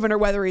he's proven or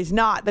whether he's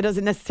not, that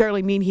doesn't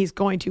necessarily mean he's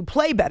going to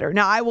play better.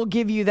 Now, I will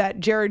give you that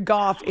Jared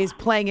Goff is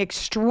playing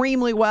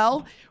extremely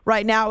well.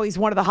 Right now, he's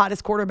one of the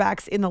hottest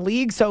quarterbacks in the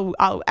league, so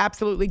I'll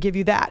absolutely give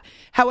you that.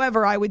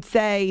 However, I would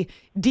say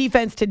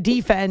defense to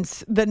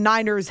defense, the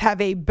Niners have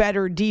a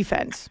better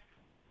defense.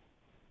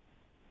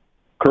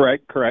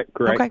 Correct.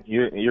 Okay.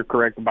 You're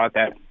correct about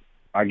that.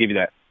 I'll give you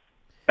that.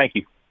 Thank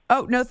you.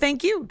 Oh, no,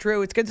 thank you,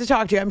 Drew. It's good to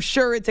talk to you. I'm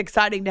sure it's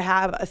exciting to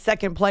have a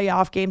second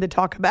playoff game to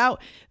talk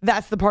about.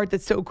 That's the part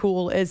that's so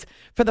cool is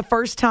for the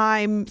first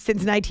time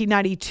since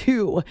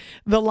 1992,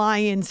 the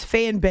Lions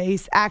fan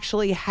base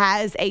actually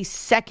has a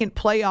second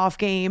playoff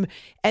game,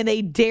 and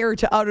they dare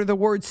to utter the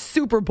word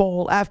Super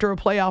Bowl after a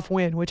playoff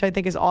win, which I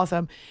think is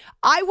awesome.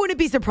 I wouldn't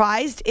be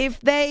surprised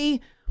if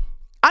they...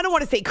 I don't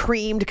want to say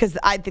creamed because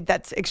I think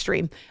that's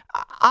extreme.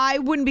 I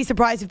wouldn't be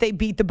surprised if they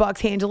beat the Bucs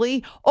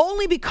handily,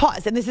 only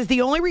because, and this is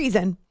the only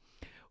reason,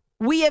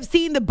 we have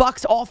seen the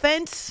Bucs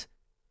offense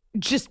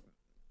just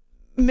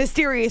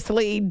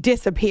mysteriously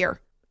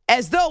disappear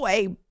as though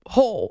a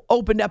hole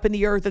opened up in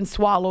the earth and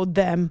swallowed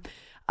them.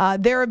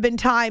 There have been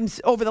times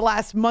over the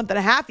last month and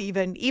a half,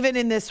 even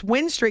in this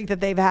win streak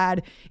that they've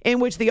had, in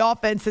which the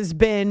offense has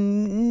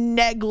been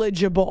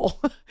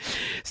negligible.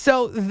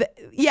 So,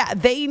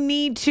 they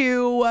need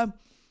to,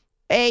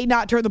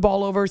 not turn the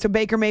ball over. So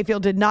Baker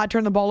Mayfield did not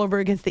turn the ball over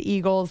against the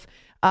Eagles.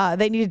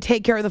 They need to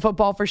take care of the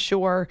football for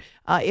sure.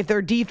 If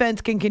their defense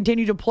can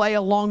continue to play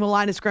along the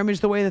line of scrimmage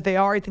the way that they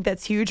are, I think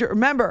that's huge.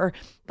 Remember,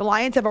 the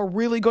Lions have a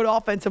really good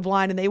offensive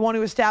line, and they want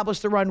to establish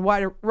the run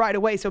right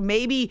away. So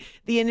maybe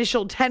the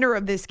initial tenor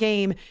of this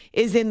game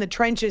is in the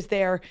trenches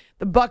there.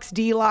 The Bucs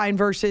D-line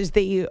versus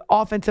the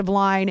offensive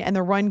line and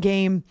the run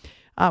game.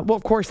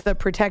 Of course, the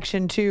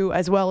protection, too,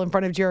 as well in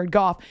front of Jared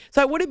Goff.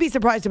 So I wouldn't be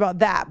surprised about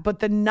that. But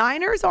the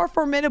Niners are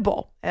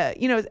formidable,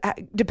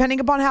 depending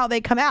upon how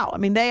they come out. I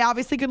mean, they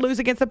obviously could lose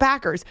against the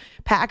Packers.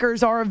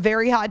 Packers are a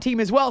very hot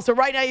team as well. So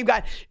right now you've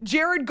got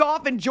Jared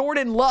Goff and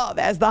Jordan Love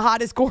as the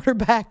hottest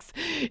quarterbacks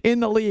in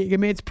the league. I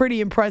mean, it's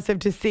pretty impressive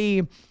to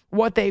see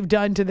what they've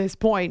done to this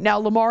point. Now,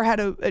 Lamar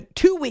had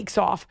 2 weeks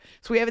off,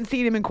 so we haven't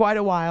seen him in quite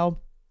a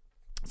while.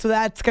 So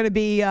that's going to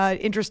be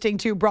interesting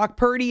too. Brock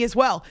Purdy as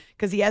well,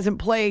 because he hasn't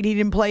played. He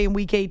didn't play in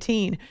Week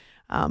 18.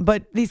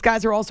 But these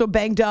guys are also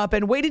banged up.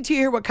 And wait until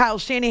you hear what Kyle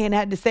Shanahan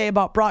had to say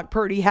about Brock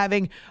Purdy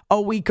having a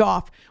week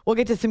off. We'll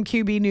get to some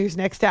QB news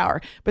next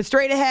hour. But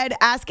straight ahead,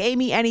 Ask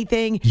Amy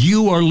Anything.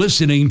 You are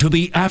listening to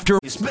the After.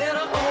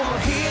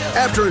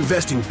 After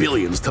investing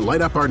billions to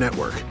light up our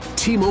network,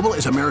 T-Mobile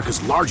is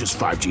America's largest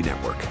 5G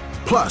network.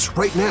 Plus,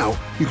 right now,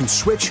 you can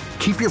switch,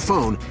 keep your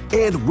phone,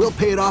 and we'll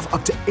pay it off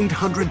up to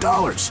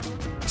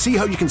 $800. See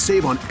how you can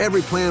save on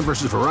every plan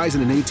versus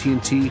Verizon and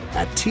AT&T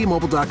at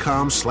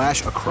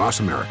T-Mobile.com/across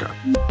America.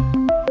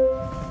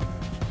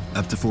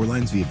 Up to 4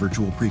 lines via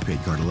virtual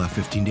prepaid card. Allow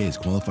 15 days.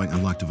 Qualifying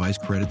unlocked device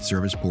credit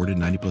service ported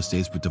 90+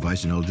 states with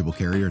device and eligible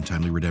carrier and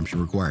timely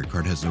redemption required.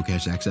 Card has no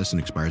cash access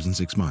and expires in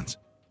 6 months.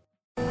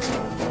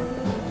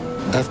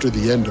 After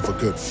the end of a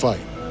good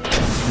fight,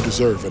 you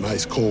deserve an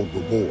ice-cold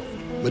reward.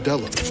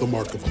 Modelo is the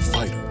mark of a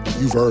fighter.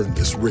 You've earned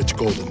this rich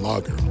golden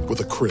lager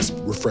with a crisp,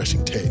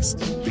 refreshing taste.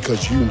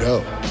 Because you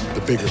know,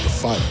 the bigger the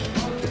fight,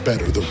 the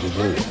better the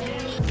reward.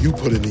 You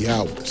put in the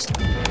hours,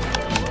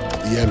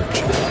 the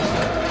energy,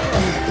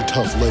 the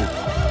tough labor.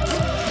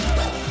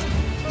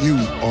 You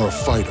are a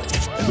fighter,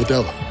 and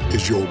Modelo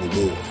is your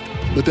reward.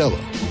 Modelo,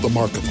 the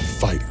mark of a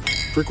fighter.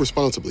 Drink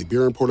responsibly.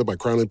 Beer imported by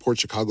Crown Imports,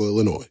 Chicago,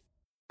 Illinois.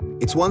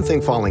 It's one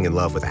thing falling in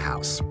love with a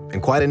house,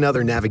 and quite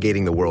another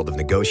navigating the world of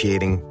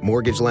negotiating,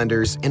 mortgage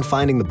lenders, and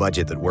finding the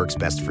budget that works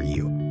best for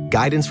you.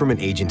 Guidance from an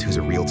agent who's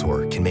a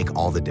Realtor can make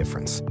all the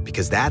difference,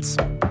 because that's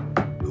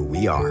who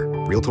we are.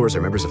 Realtors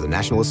are members of the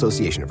National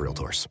Association of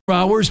Realtors.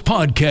 Hours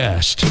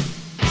Podcast.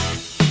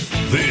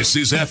 This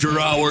is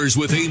After Hours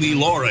with Amy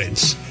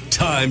Lawrence.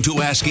 Time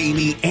to ask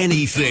Amy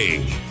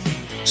anything.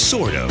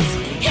 Sort of.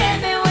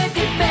 Hit me with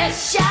your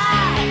best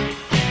shot.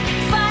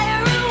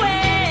 Fire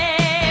away.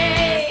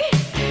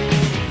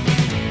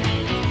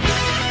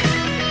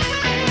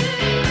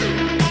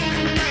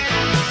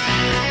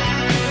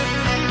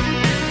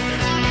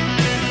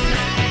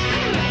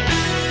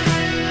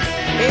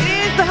 It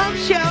is the Hump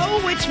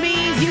Show, which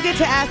means you get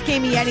to ask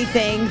Amy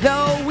anything.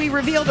 Though we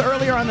revealed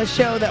earlier on the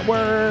show that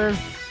we're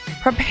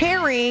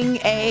preparing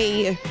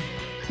a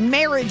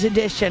marriage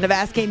edition of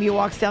Ask Amy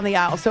Walks Down the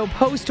Aisle. So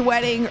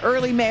post-wedding,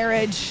 early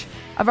marriage.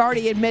 I've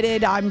already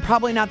admitted I'm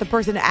probably not the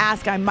person to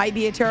ask. I might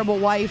be a terrible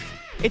wife.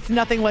 It's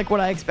nothing like what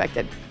I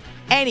expected.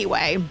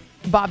 Anyway,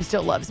 Bob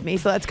still loves me,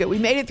 so that's good. We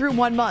made it through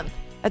 1 month.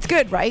 That's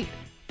good, right?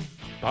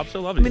 Bob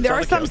still loves you. I mean, there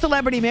are some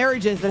celebrity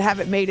marriages that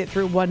haven't made it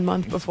through 1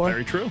 month before.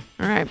 Very true.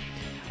 All right.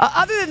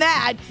 Other than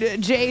that,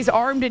 Jay's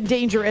armed and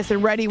dangerous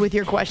and ready with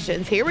your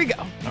questions. Here we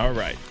go. All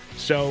right.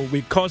 So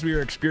because we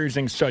are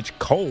experiencing such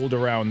cold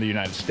around the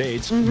United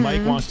States,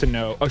 Robert wants to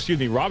know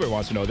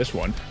this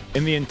one.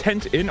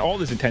 In all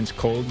this intense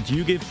cold, do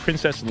you give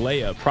Princess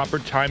Leia proper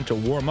time to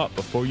warm up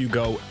before you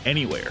go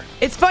anywhere?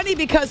 It's funny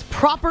because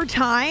proper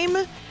time,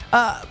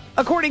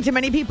 according to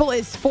many people,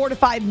 is 4 to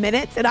 5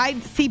 minutes. And I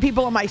see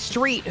people on my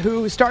street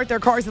who start their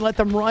cars and let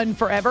them run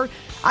forever.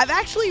 I've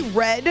actually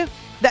read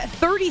that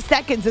 30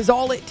 seconds is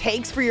all it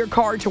takes for your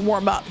car to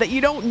warm up, that you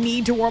don't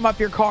need to warm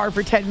up your car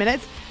for 10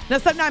 minutes. Now,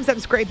 sometimes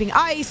I'm scraping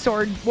ice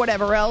or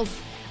whatever else,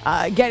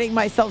 getting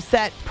myself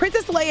set.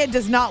 Princess Leia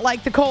does not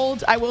like the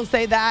cold. I will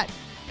say that.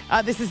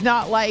 This is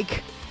not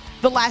like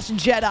The Last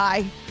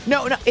Jedi.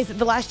 No, is it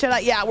The Last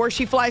Jedi? Yeah, where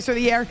she flies through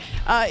the air.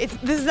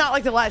 This is not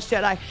like The Last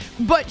Jedi.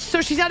 But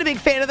so she's not a big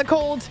fan of the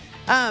cold.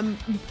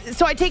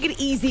 So I take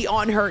it easy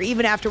on her,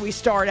 even after we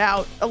start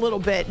out a little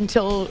bit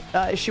until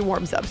she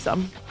warms up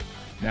some.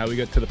 Now we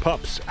get to the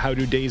pups. How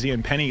do Daisy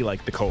and Penny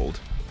like the cold?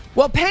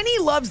 Well, Penny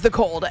loves the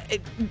cold.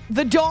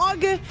 The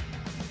dog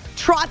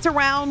trots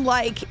around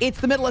like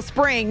it's the middle of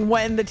spring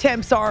when the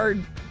temps are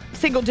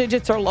single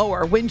digits or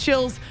lower. Wind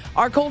chills,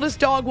 our coldest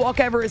dog walk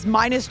ever is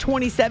minus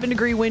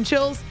 27-degree wind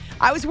chills.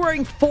 I was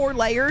wearing 4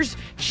 layers.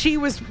 She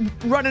was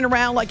running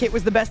around like it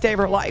was the best day of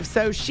her life.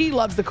 So she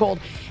loves the cold.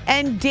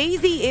 And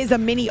Daisy is a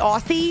mini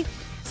Aussie.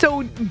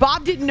 So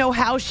Bob didn't know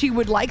how she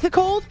would like the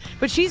cold,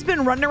 but she's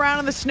been running around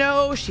in the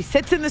snow. She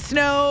sits in the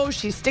snow.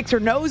 She sticks her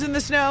nose in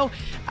the snow.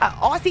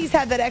 Aussies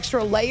have that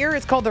extra layer.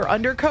 It's called their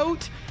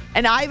undercoat.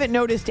 And I haven't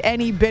noticed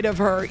any bit of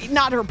her,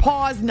 not her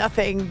paws,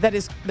 nothing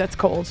that's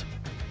cold.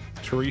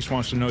 Therese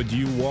wants to know, do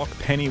you walk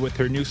Penny with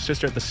her new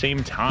sister at the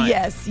same time?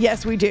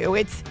 Yes, we do.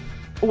 It's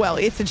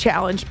a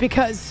challenge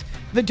because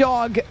the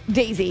dog,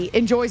 Daisy,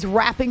 enjoys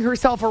wrapping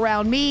herself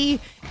around me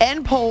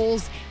and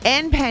poles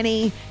and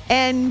Penny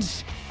and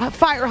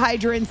fire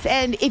hydrants.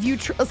 And if you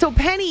so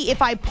Penny,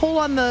 if I pull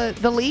on the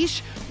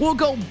leash, will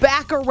go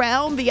back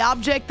around the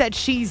object that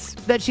she's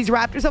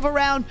wrapped herself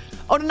around.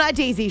 Oh, no, not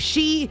Daisy.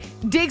 She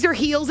digs her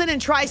heels in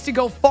and tries to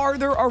go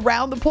farther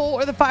around the pole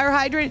or the fire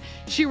hydrant.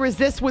 She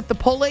resists with the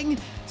pulling.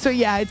 So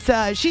yeah,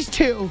 it's she's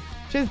 2.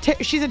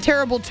 She's a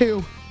terrible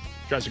 2.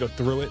 Tries to go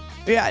through it?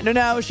 Yeah,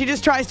 no. She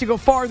just tries to go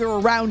farther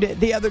around it,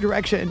 the other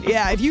direction.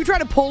 Yeah, if you try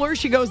to pull her,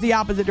 she goes the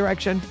opposite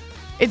direction.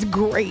 It's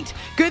great.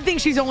 Good thing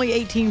she's only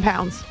 18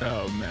 pounds.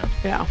 Oh, man.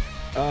 Yeah.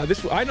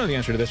 I know the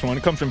answer to this one.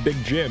 It comes from Big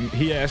Jim.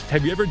 He asked,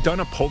 have you ever done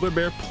a polar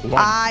bear plunge?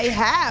 I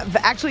have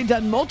actually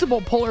done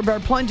multiple polar bear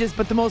plunges,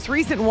 but the most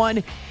recent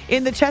one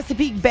in the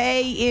Chesapeake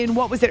Bay in,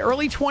 what was it,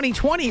 early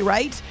 2020,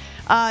 right?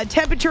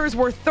 Temperatures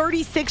were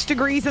 36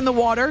 degrees in the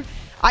water.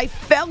 I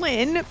fell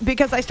in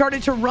because I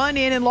started to run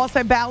in and lost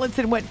my balance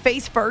and went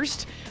face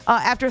first.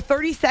 After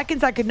 30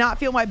 seconds, I could not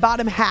feel my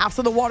bottom half,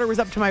 so the water was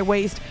up to my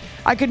waist.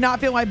 I could not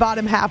feel my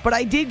bottom half, but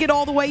I did get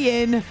all the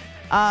way in.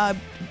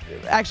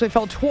 Actually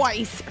fell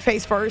twice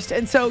face first.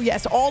 And so,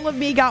 yes, all of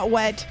me got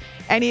wet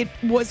and it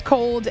was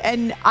cold.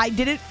 And I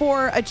did it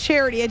for a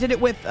charity. I did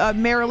it with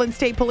Maryland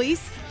State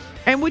Police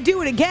and would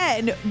do it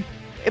again,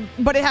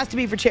 but it has to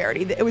be for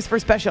charity. It was for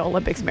Special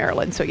Olympics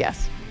Maryland. So,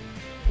 yes.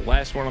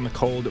 Last one on the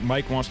cold.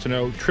 Mike wants to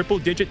know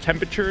triple-digit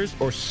temperatures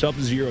or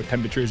sub-zero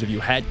temperatures if you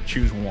had to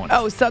choose one.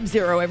 Oh,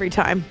 sub-zero every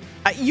time.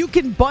 You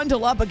can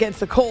bundle up against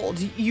the cold.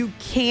 You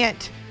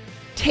can't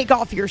take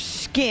off your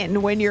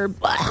skin when you're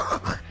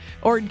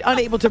or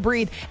unable to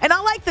breathe. And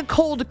I like the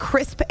cold,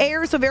 crisp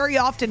air. So very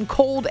often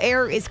cold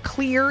air is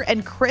clear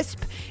and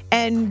crisp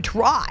and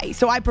dry.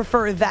 So I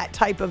prefer that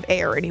type of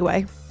air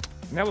anyway.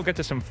 Now we'll get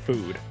to some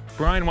food.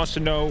 Brian wants to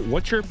know,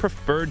 what's your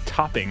preferred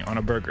topping on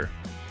a burger?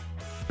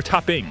 Or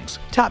toppings?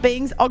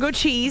 Toppings. I'll go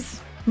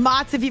cheese.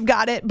 Mozz if you've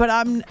got it, but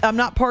I'm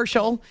not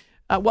partial.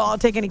 I'll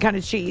take any kind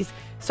of cheese.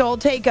 So I'll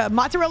take a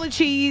mozzarella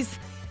cheese,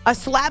 a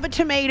slab of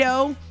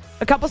tomato,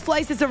 a couple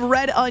slices of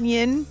red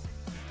onion,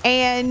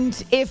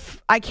 and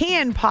if I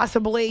can,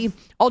 possibly,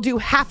 I'll do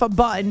half a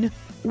bun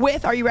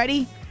with, are you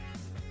ready?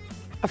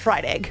 A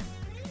fried egg.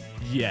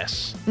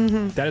 Yes.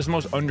 Mm-hmm. That is the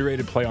most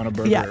underrated play on a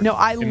burger. Yeah, no,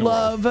 I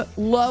love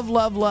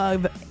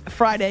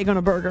fried egg on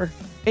a burger.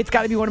 It's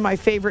got to be one of my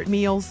favorite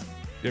meals.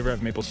 You ever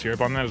have maple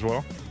syrup on that as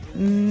well?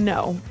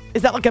 No.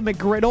 Is that like a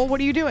McGriddle? What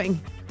are you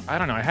doing? I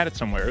don't know. I had it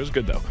somewhere. It was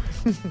good, though.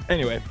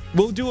 Anyway,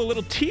 we'll do a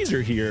little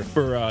teaser here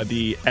for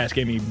the Ask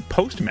Amy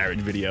post-marriage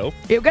video.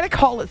 You're going to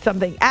call it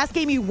something. Ask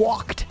Amy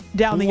walked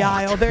down the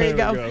aisle. There you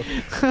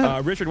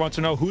go. Richard wants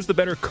to know, who's the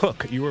better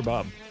cook, you or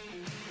Bob?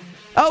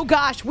 Oh,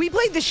 gosh. We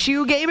played the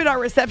shoe game at our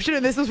reception,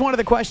 and this was one of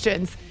the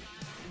questions.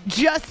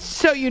 Just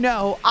so you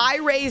know, I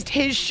raised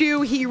his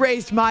shoe, he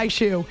raised my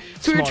shoe.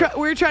 So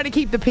we were trying to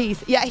keep the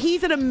peace. Yeah,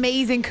 he's an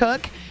amazing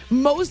cook.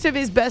 Most of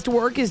his best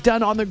work is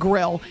done on the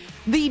grill.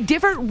 The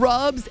different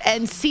rubs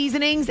and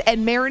seasonings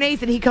and marinades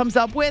that he comes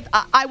up with,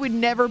 I would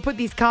never put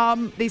these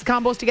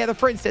combos together.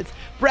 For instance,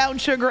 brown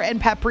sugar and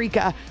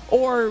paprika,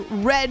 or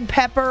red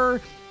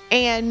pepper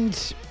and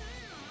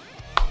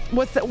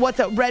what's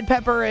a red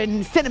pepper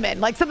and cinnamon,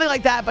 like something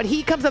like that. But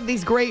he comes up with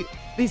these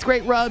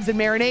great rubs and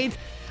marinades.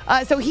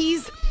 So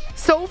he's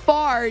so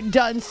far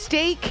done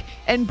steak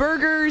and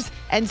burgers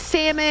and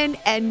salmon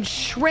and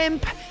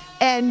shrimp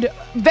and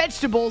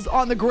vegetables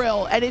on the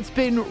grill, and it's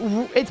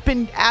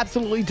been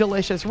absolutely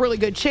delicious. Really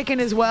good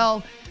chicken as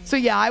well. So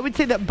yeah, I would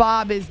say that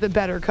Bob is the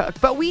better cook.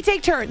 But we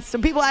take turns. So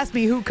people ask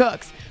me who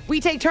cooks.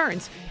 We take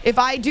turns. If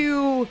I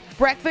do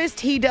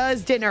breakfast, he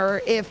does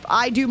dinner. If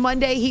I do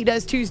Monday, he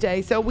does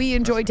Tuesday. So we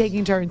enjoy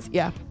taking turns.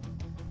 Yeah.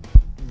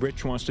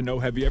 Rich wants to know,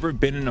 have you ever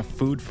been in a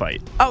food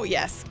fight? Oh,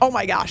 yes. Oh,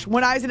 my gosh.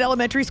 When I was in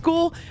elementary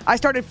school, I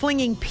started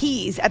flinging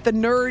peas at the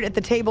nerd at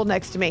the table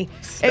next to me.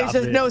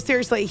 No,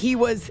 seriously. It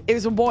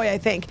was a boy, I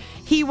think.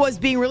 He was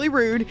being really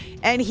rude,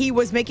 and he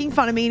was making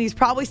fun of me, and he's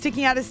probably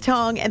sticking out his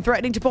tongue and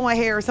threatening to pull my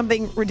hair or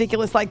something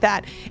ridiculous like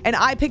that. And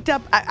I picked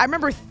up, I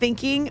remember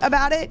thinking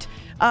about it,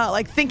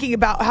 thinking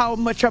about how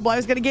much trouble I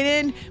was going to get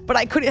in, but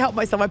I couldn't help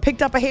myself. I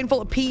picked up a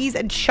handful of peas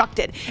and chucked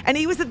it. And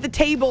he was at the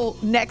table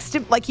next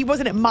to, he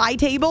wasn't at my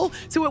table,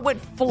 so it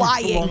went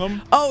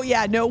flying. Oh,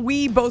 yeah. No,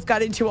 we both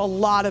got into a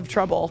lot of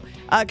trouble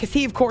because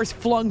he, of course,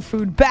 flung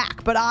food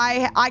back. But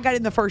I got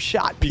in the first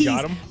shot. You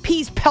got him?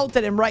 Peas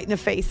pelted him right in the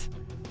face.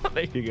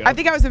 There you go. I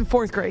think I was in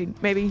 4th grade,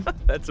 maybe.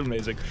 That's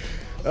amazing.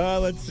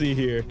 Let's see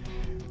here.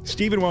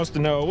 Steven wants to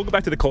know, we'll go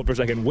back to the cold for a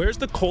second. Where's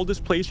the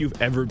coldest place you've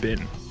ever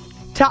been?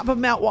 Top of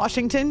Mount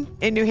Washington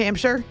in New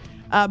Hampshire.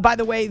 By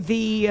the way,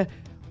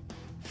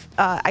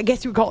 I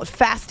guess you would call it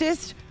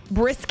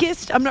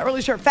briskest, I'm not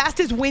really sure,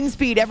 fastest wind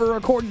speed ever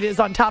recorded is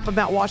on top of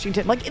Mount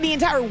Washington, in the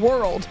entire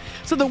world.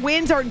 So the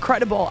winds are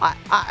incredible.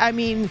 I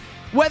mean,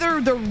 whether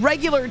the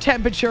regular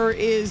temperature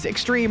is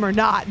extreme or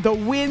not, the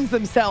winds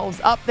themselves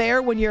up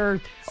there when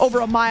you're over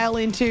a mile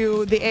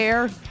into the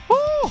air, woo!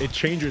 It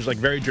changes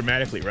very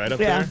dramatically, right up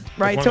there? Yeah,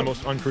 right. One of the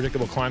most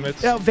unpredictable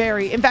climates. Oh,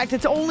 very. In fact,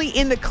 it's only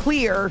in the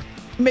clear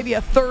maybe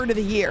a third of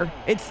the year.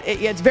 It's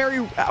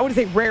very, I wouldn't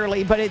say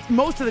rarely, but it's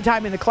most of the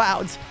time in the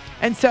clouds.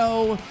 And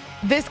so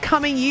this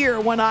coming year,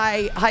 when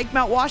I hike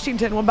Mount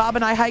Washington, when Bob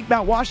and I hike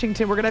Mount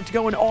Washington, we're going to have to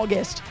go in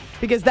August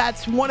because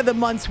that's one of the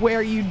months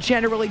where you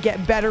generally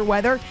get better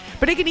weather.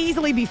 But it can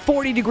easily be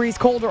 40 degrees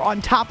colder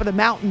on top of the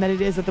mountain than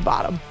it is at the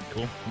bottom.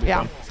 Cool.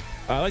 Yeah.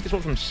 I like this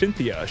one from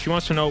Cynthia. She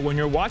wants to know, when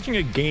you're watching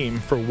a game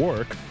for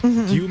work,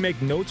 do you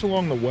make notes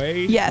along the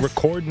way? Yes.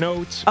 Record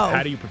notes? Oh.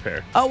 How do you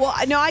prepare? Oh, well,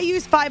 no, I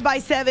use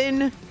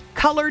 5x7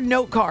 colored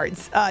note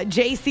cards.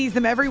 Jay sees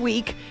them every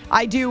week.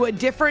 I do a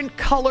different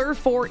color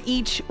for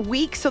each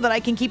week so that I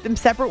can keep them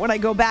separate when I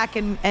go back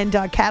and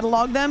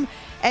catalog them.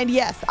 And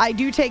yes, I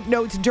do take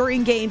notes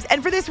during games.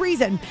 And for this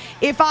reason,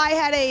 if I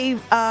had a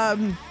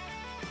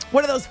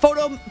one of those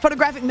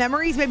photographic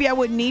memories, maybe I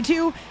wouldn't need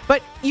to.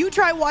 But you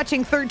try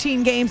watching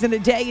 13 games in a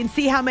day and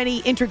see how many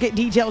intricate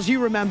details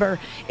you remember.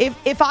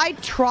 If I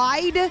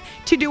tried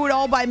to do it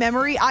all by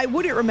memory, I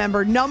wouldn't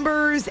remember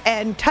numbers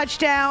and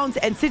touchdowns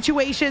and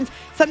situations.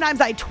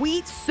 Sometimes I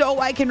tweet so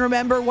I can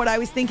remember what I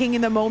was thinking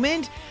in the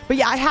moment. But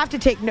yeah, I have to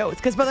take notes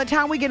because by the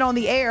time we get on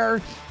the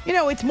air,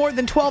 it's more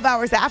than 12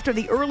 hours after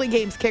the early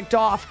games kicked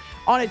off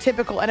on a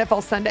typical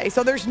NFL Sunday.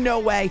 So there's no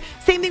way.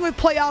 Same thing with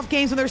playoff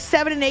games. When there's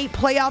 7 and 8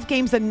 playoff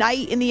games a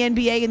night in the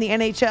NBA and the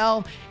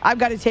NHL, I've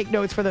got to take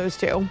notes for those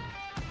too.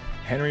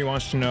 Henry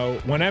wants to know,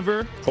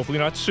 whenever, hopefully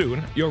not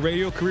soon, your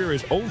radio career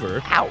is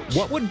over, Ouch.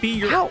 What would be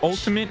your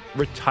ultimate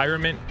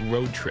retirement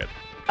road trip?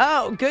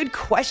 Oh, good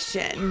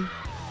question.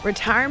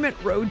 Retirement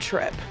road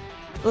trip.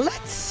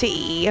 Let's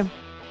see.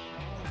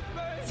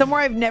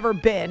 Somewhere I've never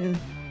been.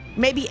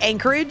 Maybe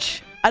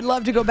Anchorage. I'd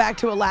love to go back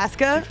to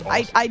Alaska.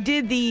 Awesome. I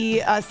did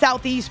the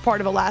southeast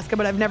part of Alaska,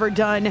 but I've never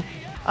done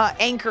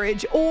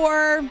Anchorage.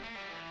 Or,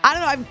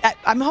 I don't know,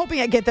 I'm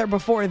hoping I get there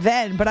before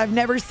then, but I've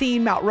never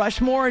seen Mount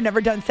Rushmore,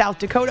 never done South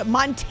Dakota.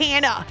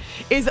 Montana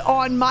is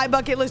on my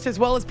bucket list as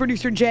well as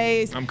producer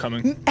Jay's. I'm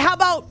coming. How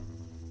about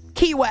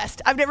Key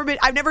West? I've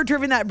never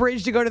driven that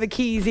bridge to go to the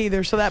Keys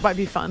either, so that might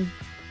be fun.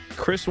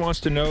 Chris wants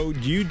to know,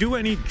 do you do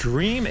any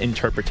dream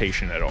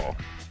interpretation at all?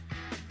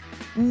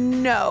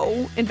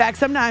 No. In fact,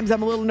 sometimes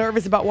I'm a little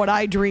nervous about what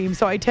I dream,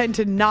 so I tend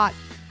to not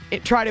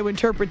try to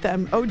interpret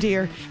them. Oh,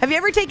 dear. Have you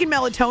ever taken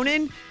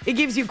melatonin? It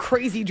gives you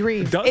crazy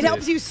dreams. It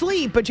helps you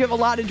sleep, but you have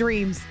a lot of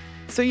dreams.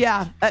 So,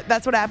 yeah,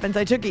 that's what happens.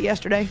 I took it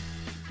yesterday.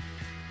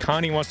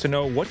 Connie wants to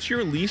know, what's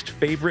your least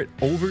favorite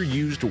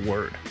overused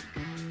word?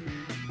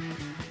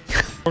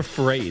 Or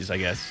phrase, I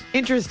guess.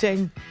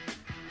 Interesting.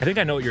 I think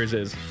I know what yours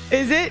is.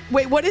 Is it?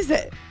 Wait, what is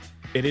it?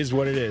 It is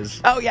what it is.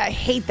 Oh, yeah, I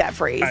hate that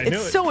phrase.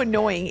 It's so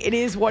annoying. It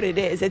is what it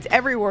is. It's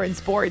everywhere in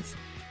sports.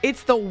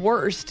 It's the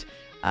worst.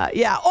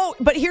 Yeah. Oh,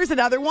 but here's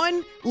another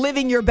one.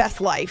 Living your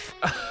best life.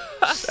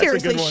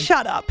 Seriously,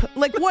 shut up.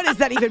 Like, what does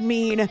that even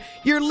mean?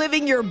 You're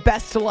living your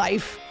best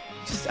life.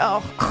 Just,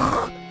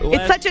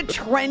 it's such a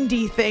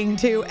trendy thing,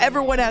 too.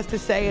 Everyone has to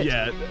say it.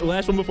 Yeah.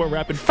 Last one before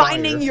rapid fire.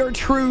 Finding your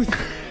truth.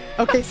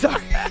 Okay,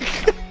 sorry.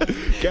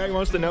 Gary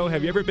wants to know,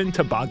 have you ever been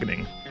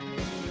tobogganing?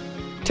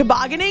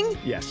 Tobogganing?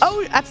 Yes.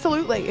 Oh,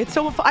 absolutely. It's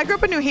so fun. I grew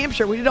up in New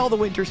Hampshire. We did all the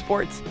winter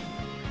sports.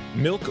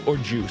 Milk or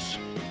juice?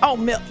 Oh,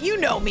 milk. You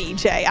know me,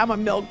 Jay. I'm a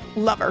milk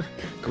lover.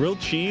 Grilled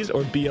cheese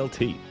or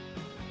BLT?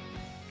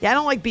 Yeah, I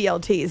don't like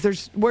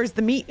BLTs. Where's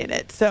the meat in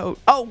it? So,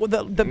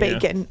 the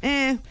bacon.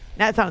 Yeah.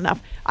 That's not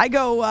enough. I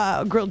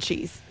go grilled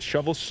cheese.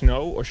 Shovel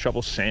snow or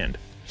shovel sand?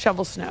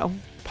 Shovel snow.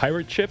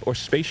 Pirate ship or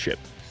spaceship?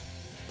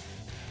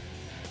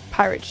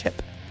 Pirate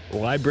ship.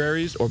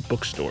 Libraries or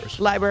bookstores?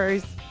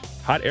 Libraries.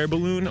 Hot air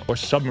balloon or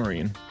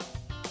submarine?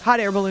 Hot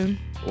air balloon.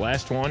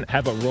 Last one,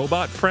 have a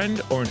robot friend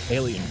or an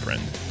alien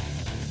friend?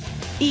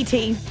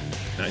 E.T.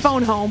 Nice.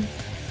 Phone home.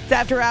 It's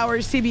After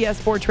Hours, CBS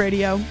Sports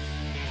Radio.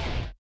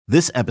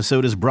 This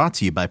episode is brought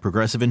to you by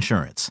Progressive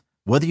Insurance.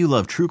 Whether you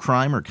love true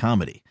crime or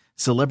comedy,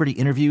 celebrity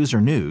interviews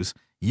or news,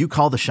 you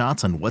call the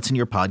shots on what's in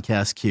your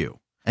podcast queue.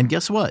 And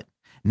guess what?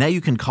 Now you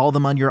can call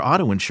them on your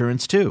auto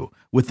insurance too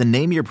with the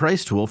Name Your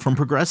Price tool from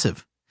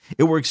Progressive.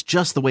 It works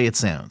just the way it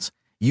sounds.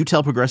 You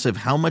tell Progressive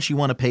how much you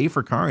want to pay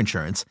for car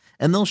insurance,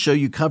 and they'll show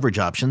you coverage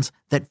options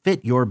that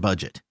fit your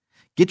budget.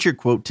 Get your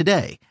quote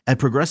today at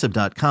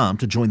Progressive.com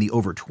to join the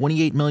over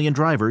 28 million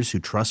drivers who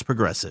trust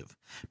Progressive.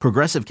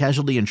 Progressive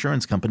Casualty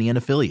Insurance Company and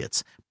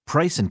Affiliates.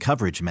 Price and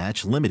coverage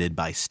match limited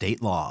by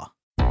state law.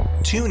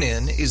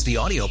 TuneIn is the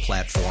audio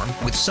platform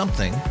with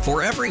something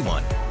for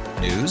everyone.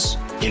 News.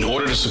 In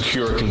order to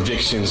secure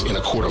convictions in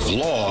a court of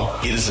law,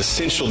 it is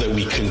essential that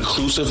we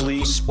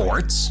conclusively.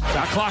 Sports.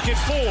 Shot clock at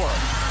 4.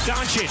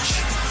 Doncic.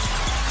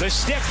 The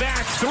step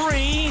back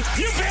 3.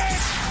 You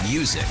bet.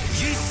 Music.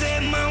 You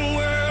set my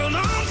world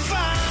on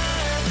fire.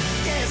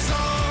 Yes,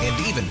 and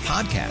even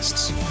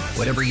podcasts.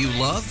 Whatever you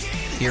love,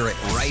 hear it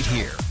right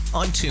here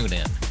on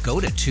TuneIn.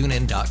 Go to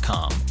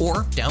TuneIn.com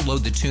or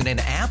download the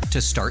TuneIn app to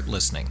start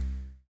listening.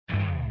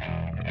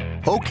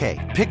 Okay,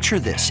 picture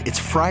this. It's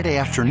Friday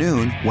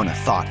afternoon when a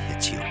thought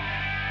hits you.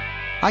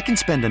 I can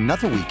spend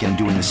another weekend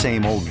doing the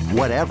same old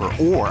whatever,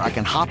 or I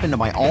can hop into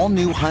my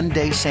all-new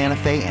Hyundai Santa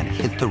Fe and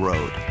hit the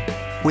road.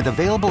 With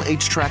available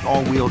H-Track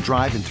all-wheel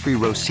drive and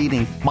 3-row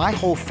seating, my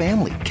whole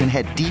family can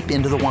head deep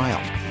into the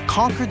wild.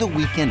 Conquer the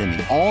weekend in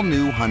the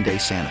all-new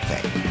Hyundai Santa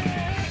Fe.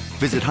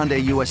 Visit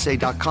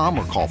HyundaiUSA.com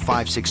or call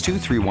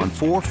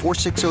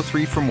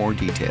 562-314-4603 for more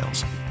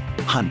details.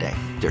 Hyundai,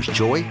 there's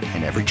joy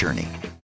in every journey.